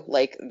value.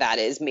 Like, that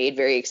is made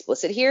very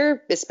explicit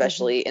here,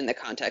 especially in the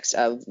context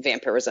of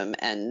vampirism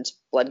and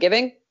blood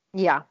giving.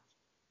 Yeah.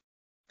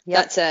 Yep.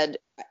 That said,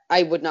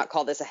 I would not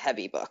call this a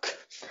heavy book.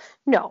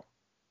 No.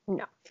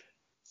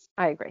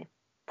 I agree.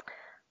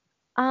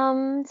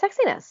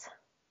 Sexiness.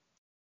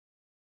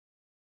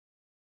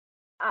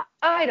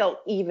 I don't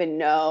even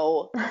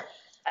know.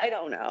 I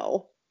don't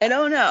know.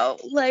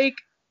 Like,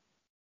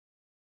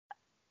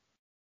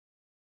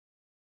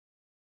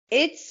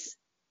 this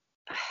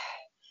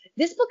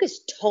book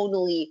is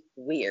tonally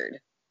weird.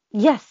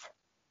 Yes.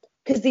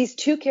 Because these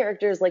two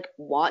characters, like,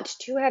 want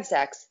to have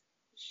sex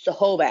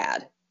so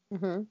bad.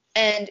 Mm-hmm.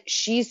 And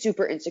she's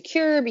super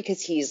insecure because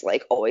he's,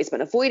 like, always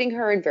been avoiding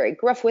her and very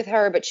gruff with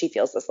her, but she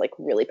feels this, like,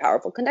 really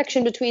powerful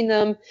connection between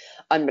them.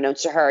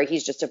 Unbeknownst to her,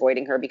 he's just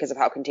avoiding her because of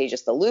how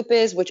contagious the loop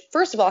is, which,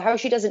 first of all, how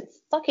she doesn't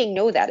fucking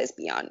know that is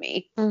beyond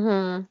me.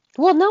 Mm-hmm.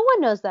 Well, no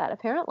one knows that,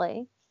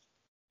 apparently.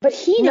 But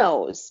he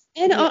knows.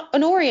 And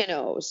Honoria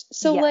knows.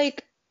 So, yes.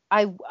 Like...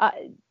 I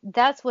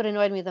that's what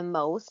annoyed me the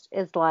most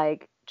is,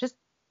 like, just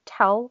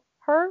tell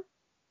her.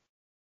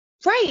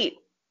 Right.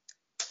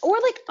 Or,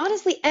 like,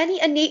 honestly, any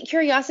innate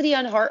curiosity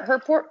on her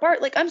part.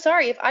 Like, I'm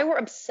sorry, if I were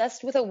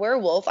obsessed with a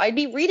werewolf, I'd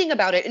be reading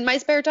about it in my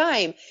spare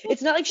time.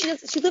 It's not like she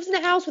lives in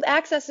a house with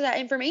access to that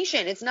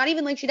information. It's not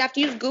even like she'd have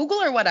to use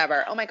Google or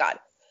whatever. Oh my God.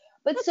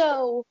 But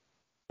so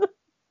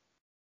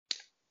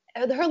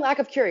her lack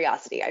of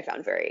curiosity I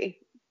found very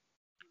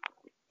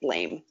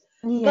lame.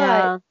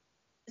 Yeah.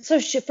 But so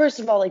first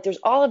of all, like, there's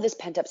all of this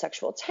pent up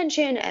sexual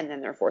tension, and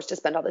then they're forced to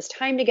spend all this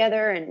time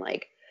together, and,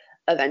 like,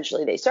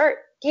 eventually they start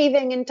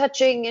caving and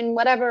touching and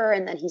whatever,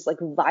 and then he's, like,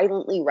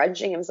 violently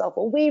wrenching himself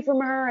away from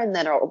her, and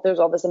then there's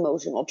all this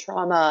emotional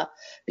trauma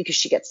because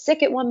she gets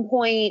sick at one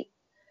point.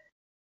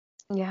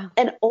 Yeah.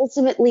 And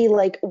ultimately,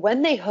 like,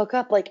 when they hook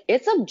up, like,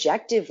 it's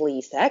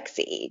objectively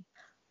sexy,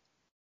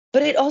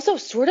 but it also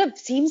sort of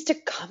seems to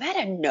come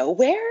out of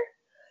nowhere.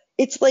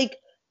 It's like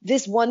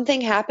this one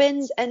thing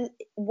happens, and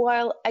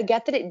while I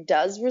get that it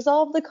does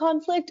resolve the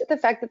conflict, the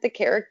fact that the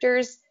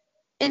characters,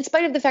 in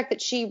spite of the fact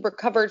that she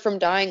recovered from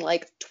dying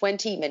like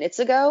 20 minutes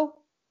ago,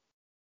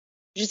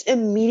 just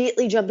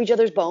immediately jump each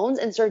other's bones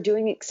and start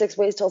doing it 6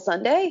 ways till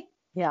Sunday.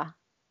 Yeah.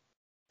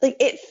 Like,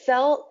 it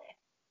felt,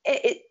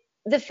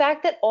 the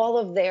fact that all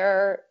of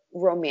their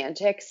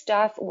romantic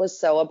stuff was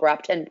so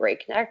abrupt and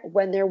breakneck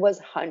when there was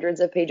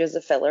hundreds of pages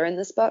of filler in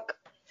this book.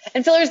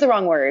 And filler is the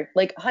wrong word,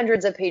 like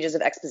hundreds of pages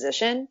of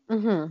exposition.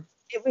 Mm-hmm.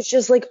 It was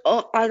just like,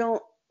 oh,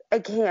 I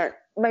can't.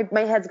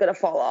 My head's going to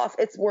fall off.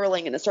 It's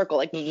whirling in a circle,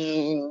 like.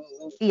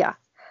 Yeah.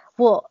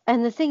 Well,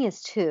 and the thing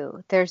is,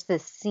 too, there's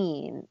this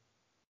scene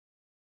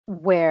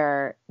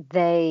where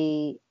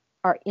they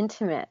are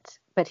intimate,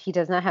 but he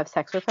does not have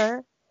sex with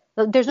her.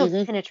 There's no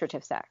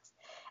penetrative sex.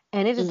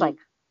 And it is, like,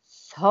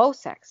 so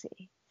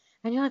sexy.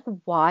 And you're like,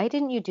 why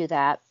didn't you do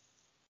that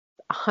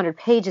 100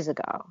 pages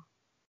ago?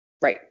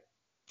 Right.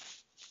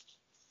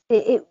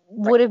 It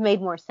would have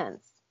made more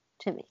sense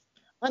to me.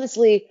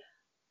 Honestly,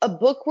 a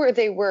book where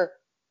they were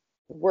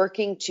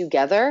working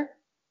together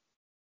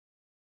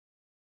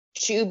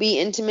to be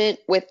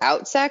intimate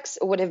without sex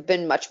would have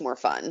been much more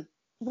fun.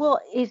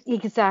 Well,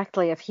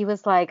 exactly. If he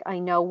was like, I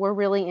know we're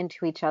really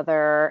into each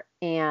other,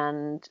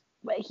 and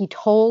he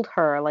told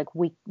her, like,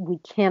 we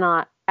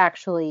cannot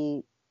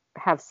actually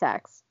have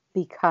sex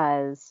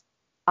because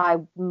I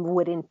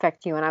would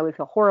infect you and I would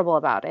feel horrible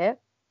about it.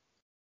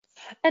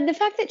 And the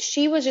fact that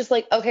she was just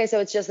like, okay, so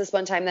it's just this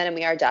one time then and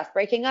we are death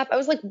breaking up. I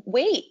was like,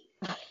 wait,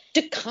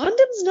 do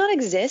condoms not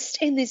exist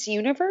in this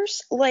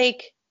universe?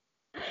 Like,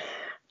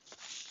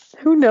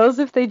 who knows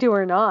if they do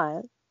or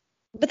not?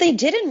 But they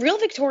did in real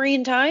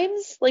Victorian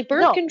times. Like,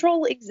 birth No,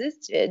 control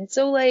existed.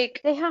 So,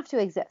 like, they have to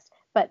exist.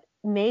 But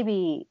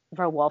maybe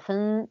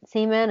Verwolfen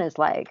semen is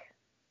like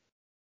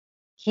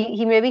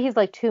he maybe he's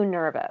like too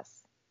nervous.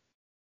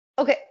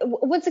 okay,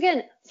 once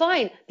again,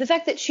 fine. The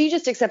fact that she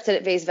just accepts it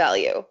at face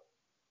value.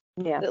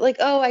 Yeah. That, like,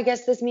 oh, I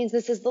guess this means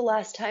this is the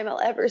last time I'll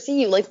ever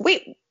see you. Like,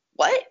 wait,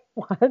 what?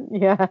 What?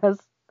 Yes.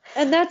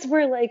 And that's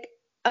where, like,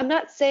 I'm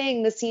not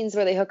saying the scenes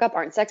where they hook up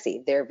aren't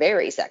sexy. They're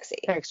very sexy.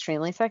 They're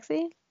extremely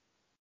sexy.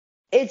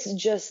 It's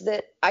just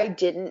that I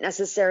didn't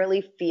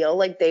necessarily feel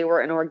like they were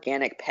an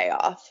organic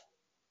payoff.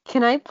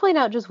 Can I point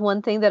out just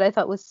one thing that I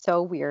thought was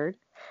so weird?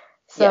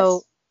 So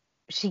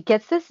Yes. she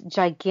gets this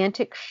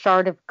gigantic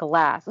shard of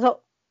glass.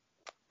 So,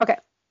 okay,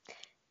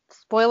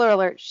 spoiler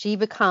alert, she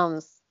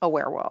becomes a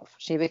werewolf.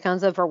 She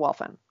becomes a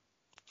Verwolfen.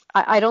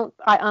 I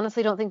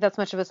honestly don't think that's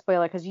much of a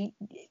spoiler because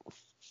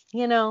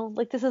you know,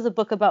 like this is a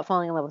book about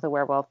falling in love with a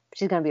werewolf.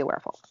 She's gonna be a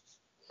werewolf.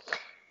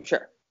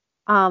 Sure.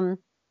 Um,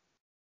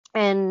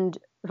 and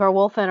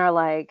Verwolfen are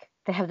like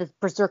they have this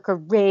berserker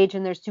rage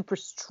and they're super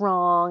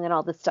strong and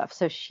all this stuff.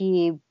 So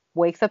she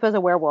wakes up as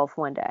a werewolf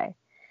one day.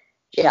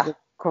 She Yeah.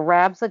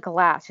 grabs a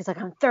glass. She's like,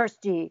 I'm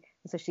thirsty.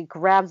 And so she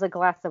grabs a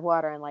glass of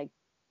water and like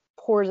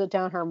pours it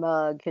down her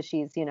mug because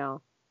she's, you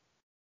know,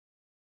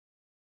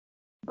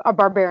 a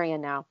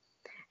barbarian now.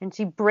 And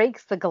she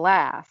breaks the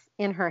glass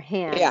in her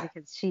hand Yeah.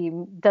 because she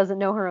doesn't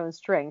know her own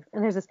strength.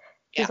 And there's this,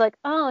 Yeah. she's like,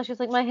 oh, she's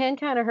like, my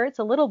hand kind of hurts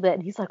a little bit.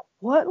 And he's like,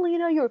 what,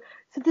 Lena? You're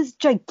so this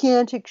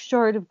gigantic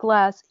shard of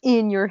glass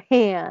in your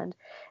hand.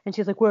 And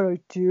she's like, what do I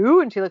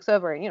do? And she looks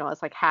over and, you know,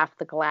 it's like half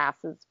the glass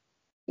is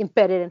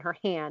embedded in her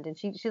hand. And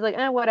she's like,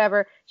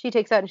 whatever. She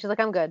takes out and she's like,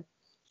 I'm good.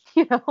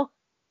 You know?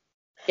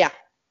 Yeah.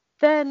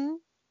 Then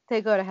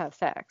they go to have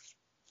sex.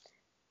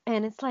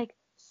 And it's like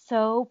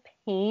so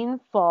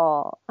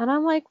painful. And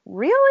I'm like,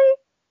 really?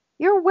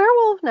 You're a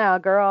werewolf now,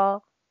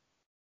 girl.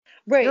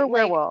 You're a Right. Like,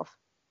 werewolf.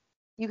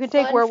 You can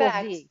take fun werewolf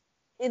fact, D.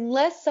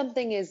 unless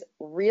something is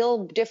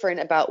real different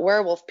about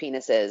werewolf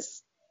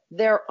penises,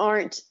 there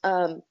aren't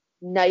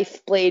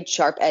knife blade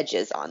sharp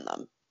edges on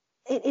them.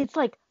 It's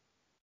like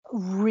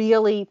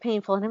really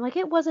painful. And I'm like,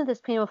 it wasn't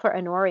this painful for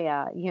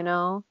Honoria, you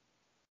know?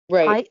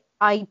 Right.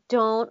 I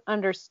don't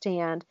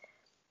understand.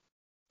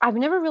 I've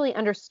never really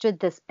understood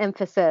this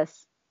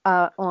emphasis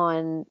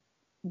on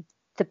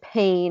the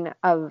pain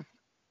of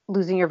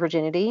losing your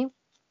virginity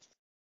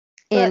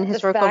in But the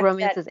historical fact that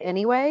romances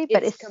anyway,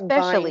 but it's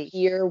combined especially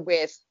here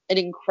with an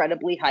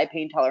incredibly high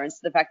pain tolerance,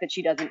 the fact that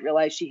she doesn't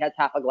realize she has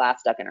half a glass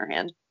stuck in her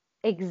hand.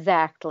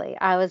 exactly.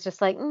 I was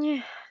just like,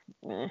 you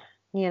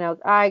know,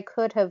 I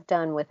could have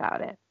done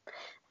without it.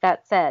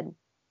 That said,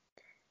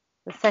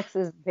 the sex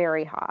is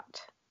very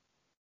hot.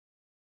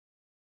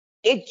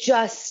 It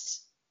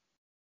just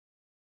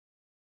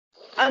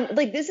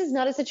like, this is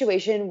not a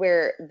situation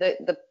where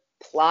the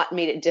plot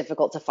made it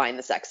difficult to find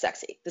the sex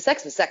sexy. The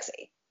sex was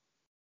sexy.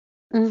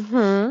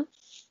 Mm-hmm.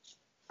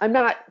 I'm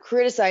not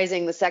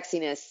criticizing the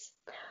sexiness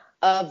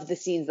of the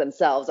scenes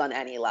themselves on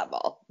any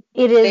level.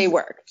 It They is.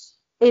 worked.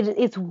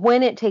 It's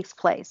when it takes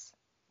place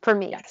for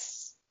me.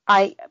 Yes.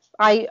 I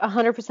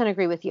 100%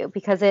 agree with you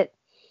because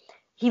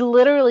he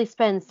literally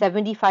spends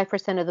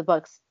 75% of the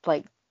books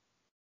like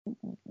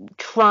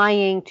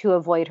trying to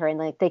avoid her and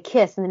like they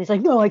kiss and then he's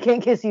like, no, I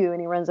can't kiss you,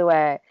 and he runs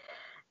away.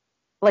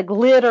 Like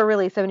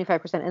literally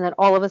 75%, and then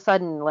all of a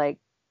sudden like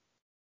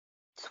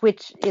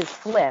switch is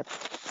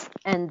flipped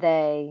and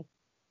they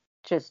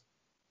just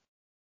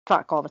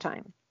fuck all the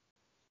time.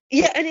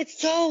 Yeah, and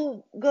it's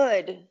so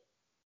good.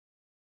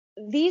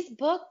 These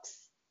books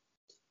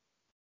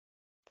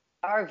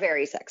are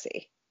very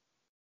sexy.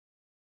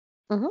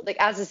 Mm-hmm. Like,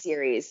 as a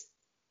series,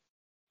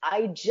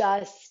 I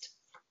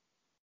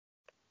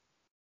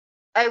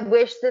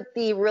wish that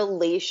the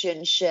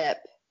relationship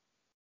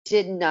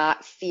did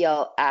not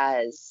feel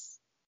as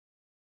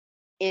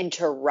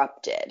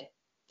interrupted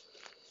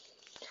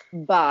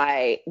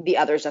by the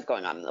other stuff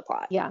going on in the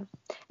plot. Yeah.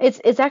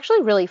 It's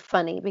actually really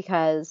funny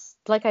because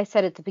like I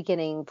said at the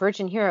beginning,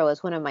 Virgin Hero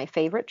is one of my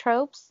favorite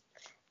tropes,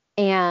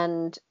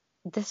 and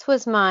this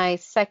was my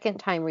second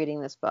time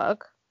reading this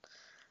book,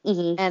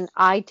 and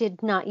I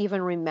did not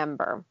even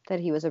remember that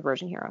he was a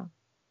virgin hero.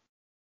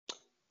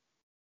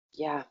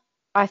 Yeah.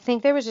 I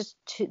think there was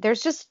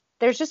there's just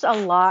a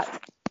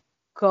lot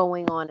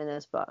going on in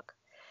this book.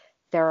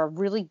 There are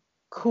really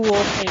cool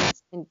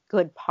things and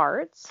good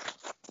parts.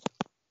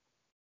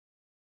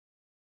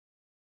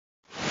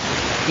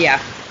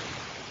 Yeah.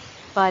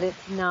 But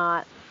it's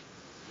not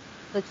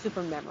like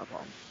super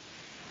memorable.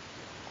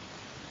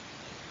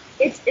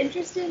 It's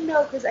interesting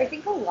though, because I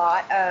think a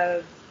lot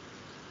of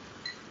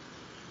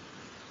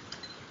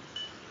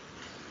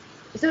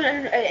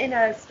in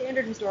a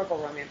standard historical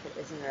romance that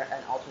isn't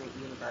an alternate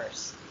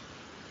universe,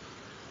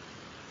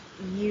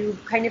 you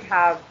kind of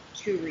have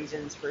two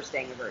reasons for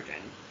staying a virgin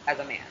as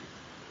a man,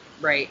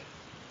 right?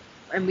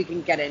 And we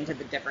can get into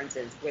the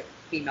differences with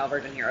female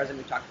virgin heroes, and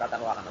we've talked about that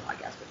a lot on the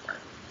podcast before.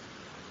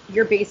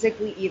 You're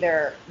basically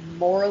either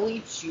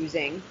morally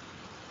choosing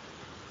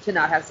to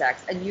not have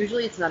sex, and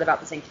usually it's not about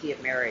the sanctity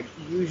of marriage.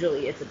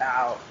 Usually it's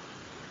about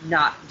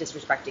not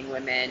disrespecting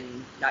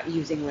women, not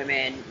using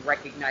women,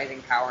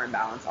 recognizing power and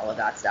balance, all of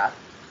that stuff.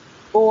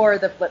 Or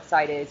the flip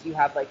side is you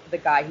have like the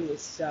guy who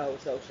is so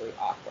socially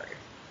awkward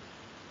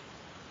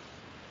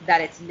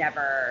that it's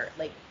never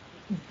like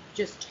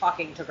just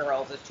talking to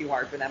girls is too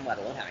hard for them, let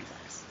alone having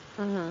sex.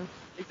 Mm-hmm.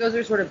 Like, those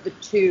are sort of the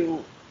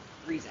two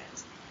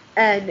reasons.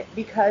 And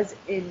because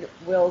in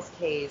Will's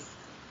case,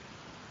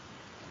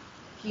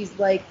 he's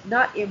like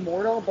not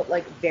immortal, but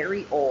like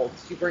very old,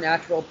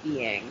 supernatural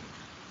being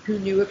who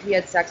knew if he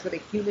had sex with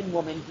a human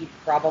woman, he'd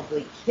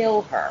probably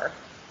kill her,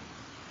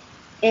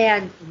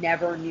 and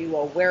never knew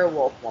a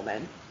werewolf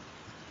woman.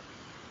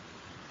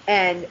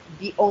 And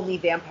the only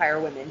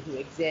vampire women who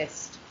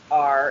exist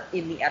are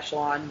in the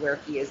echelon where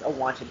he is a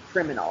wanted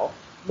criminal.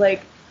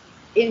 Like,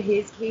 in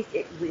his case,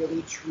 it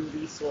really,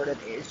 truly sort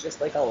of is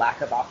just like a lack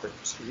of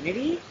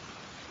opportunity.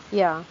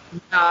 Yeah.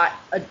 Not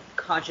a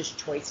conscious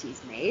choice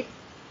he's made,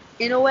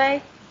 in a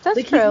way. That's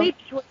like, true. He's made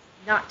the choice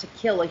not to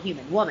kill a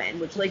human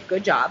woman, which, like,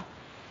 good job.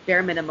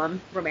 Bare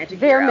minimum, romantic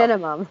Bare hero.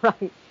 minimum,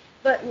 right.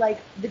 But, like,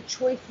 the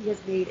choice he has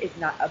made is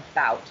not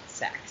about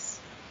sex.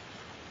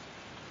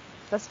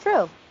 That's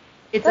true.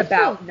 It's That's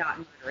about true. not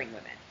murdering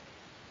women.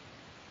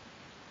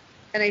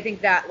 And I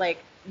think that,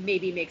 like,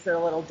 maybe makes it a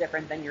little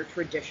different than your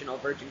traditional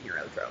virgin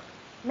hero trope.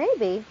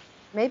 Maybe.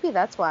 Maybe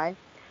that's why.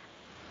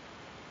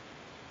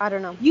 I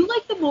don't know. You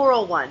like the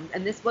moral one,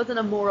 and this wasn't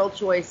a moral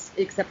choice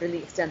except in the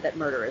extent that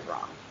murder is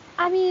wrong.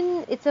 I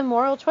mean, it's a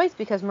moral choice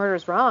because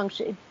murder's wrong.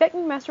 Beck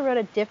McMaster wrote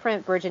a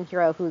different virgin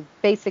hero who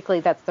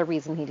basically that's the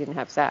reason he didn't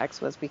have sex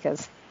was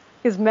because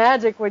his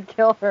magic would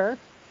kill her.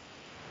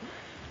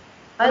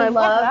 And I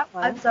love that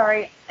one. I'm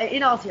sorry,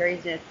 in all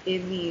seriousness,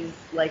 in these,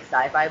 like,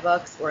 sci-fi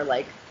books or,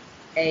 like,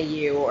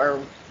 AU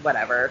or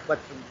whatever,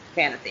 what's the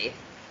fantasy,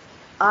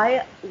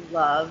 I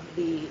love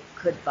the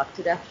could fuck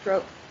to death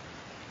trope.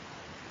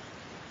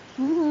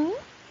 Mm-hmm.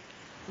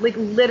 Like,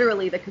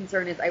 literally, the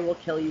concern is I will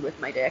kill you with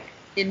my dick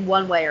in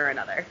one way or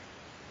another.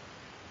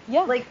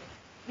 Yeah. Like,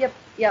 yep.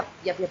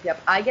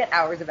 I get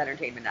hours of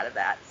entertainment out of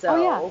that. So.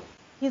 Oh, yeah.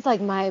 He's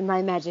like, my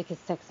magic is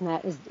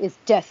is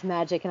death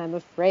magic, and I'm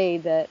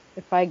afraid that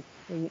if I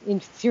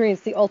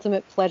experience the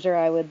ultimate pleasure,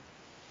 I would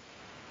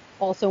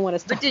also want to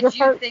stop. But did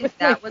you think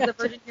that was a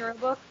virgin hero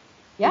book?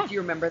 Yeah. Do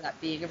you remember that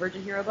being a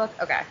virgin hero book?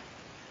 Okay.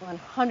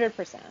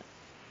 100%.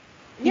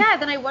 Yeah,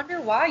 then I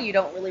wonder why you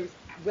don't really.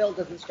 Will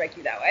doesn't strike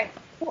you that way.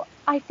 Well,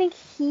 I think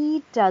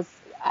he does.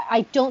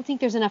 I don't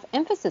think there's enough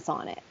emphasis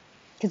on it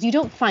because you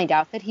don't find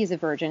out that he's a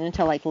virgin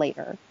until like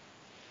later.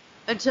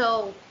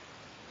 Until.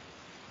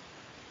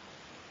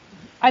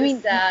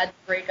 Sad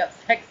breakup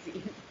sex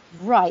scene.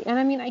 Right, and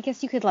I mean, I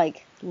guess you could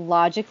like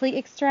logically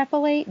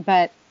extrapolate,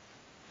 but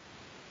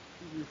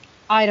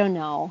I don't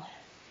know.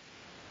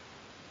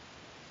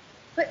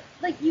 But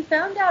like, you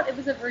found out it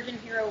was a virgin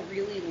hero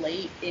really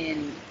late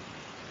in.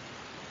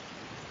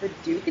 The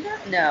Duke did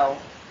that? No.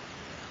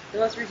 The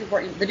most recent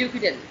part, The Duke Who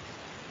Didn't.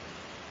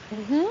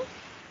 Mm-hmm.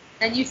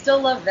 And you still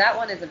love that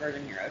one as a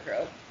virgin hero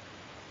trope.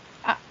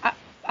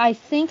 I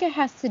think it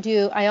has to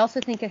do. I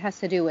also think it has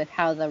to do with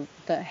how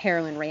the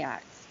heroine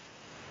reacts.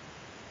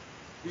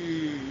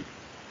 Mm.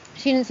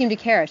 She didn't seem to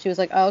care. She was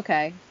like, "Oh,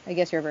 okay. I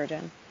guess you're a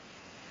virgin."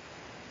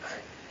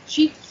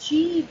 She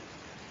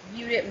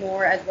viewed it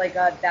more as like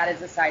that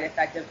is a side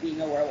effect of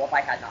being a werewolf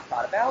I had not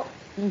thought about.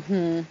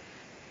 Mm-hmm.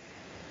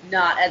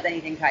 Not as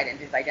anything tied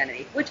into his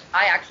identity, which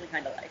I actually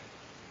kind of like.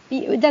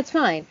 That's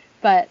fine,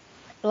 but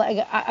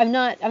like I'm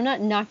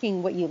not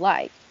knocking what you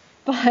like,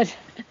 but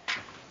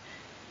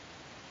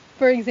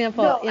for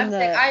example, no, I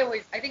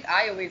think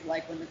I always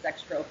like when the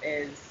sex trope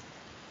is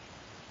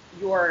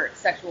your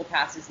sexual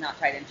past is not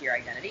tied into your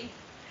identity.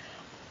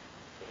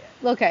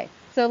 Okay,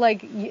 so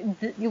like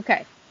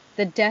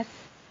the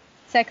death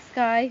sex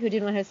guy who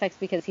didn't want to have sex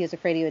because he was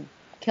afraid he would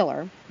kill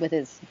her with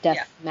his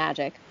death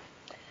magic.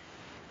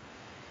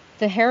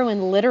 The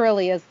heroine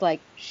literally is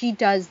like, she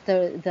does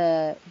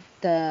the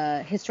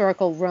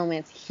historical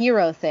romance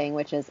hero thing,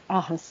 which is,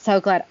 oh, I'm so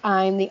glad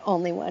I'm the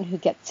only one who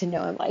gets to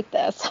know him like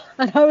this.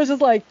 And I was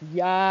just like,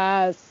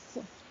 yes.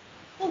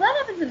 Well, that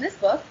happens in this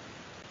book.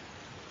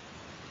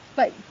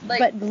 But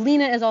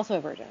Lena is also a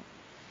virgin.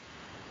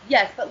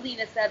 Yes, but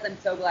Lena says, I'm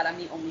so glad I'm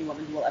the only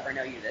woman who will ever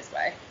know you this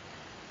way.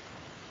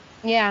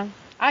 Yeah.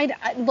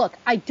 Look,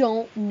 I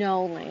don't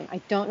know, Lane.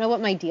 I don't know what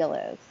my deal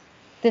is.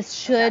 This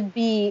should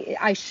be,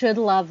 I should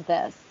love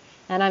this.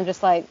 And I'm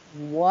just like,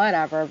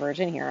 whatever,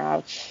 virgin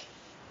hero.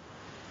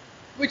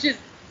 Which is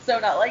so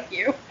not like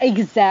you.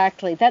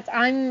 Exactly.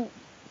 I'm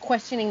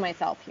questioning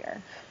myself here.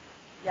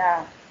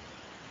 Yeah.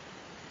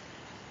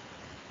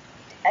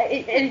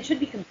 And it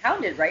should be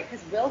compounded, right?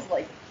 Because Will's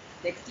like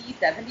 60,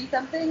 70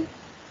 something.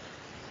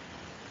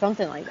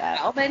 Something like that.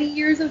 How many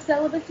years of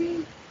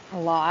celibacy? A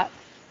lot.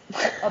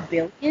 A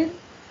billion?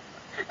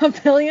 A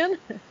billion?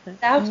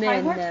 Now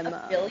time works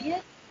a billion?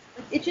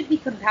 It should be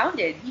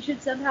compounded. He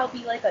should somehow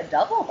be like a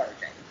double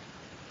virgin.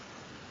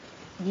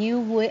 You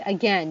would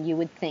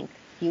think.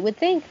 You would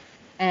think.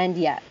 And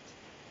yet.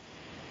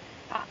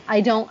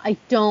 I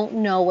don't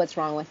know what's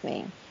wrong with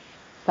me.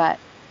 But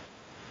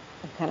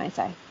what can I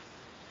say?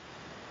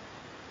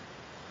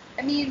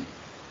 I mean,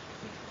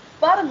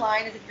 bottom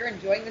line is if you're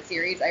enjoying the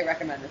series, I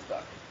recommend this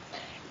book.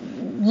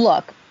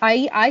 Look,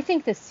 I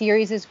think the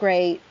series is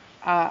great.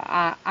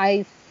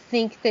 I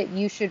think that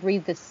you should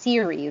read the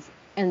series,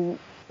 and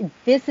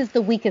this is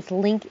the weakest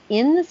link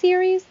in the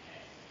series,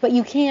 but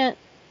you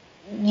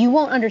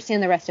won't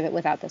understand the rest of it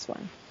without this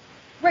one.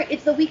 Right,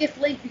 it's the weakest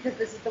link because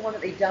this is the one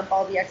that they dump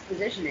all the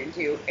exposition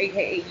into,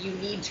 aka you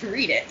need to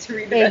read it to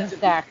read the rest of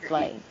the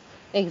series.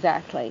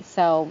 Exactly.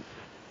 So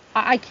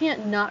I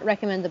can't not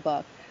recommend the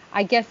book.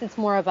 I guess it's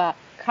more of a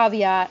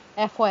caveat,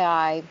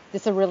 FYI.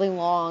 This is really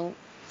long,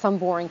 some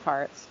boring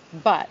parts,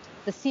 but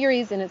the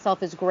series in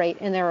itself is great,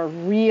 and there are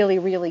really,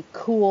 really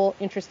cool,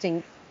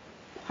 interesting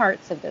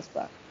parts of this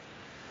book.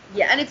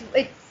 Yeah, and it's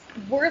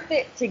worth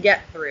it to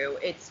get through.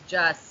 It's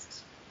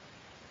just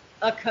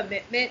a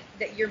commitment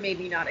that you're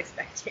maybe not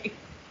expecting.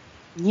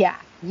 Yeah,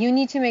 you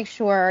need to make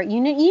sure you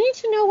need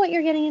to know what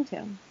you're getting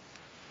into.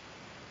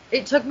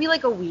 It took me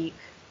like a week.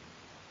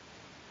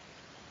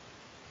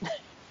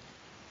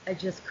 I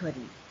just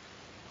couldn't.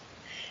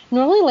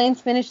 Normally,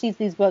 Lane's finishes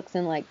these books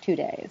in like 2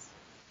 days.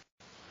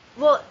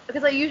 Well,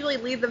 because I usually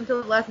leave them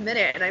till the last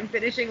minute, and I'm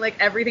finishing like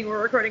everything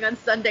we're recording on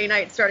Sunday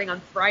night, starting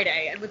on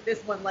Friday. And with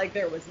this one, like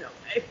there was no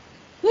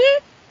way.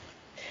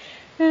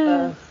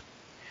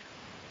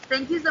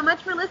 Thank you so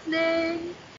much for listening.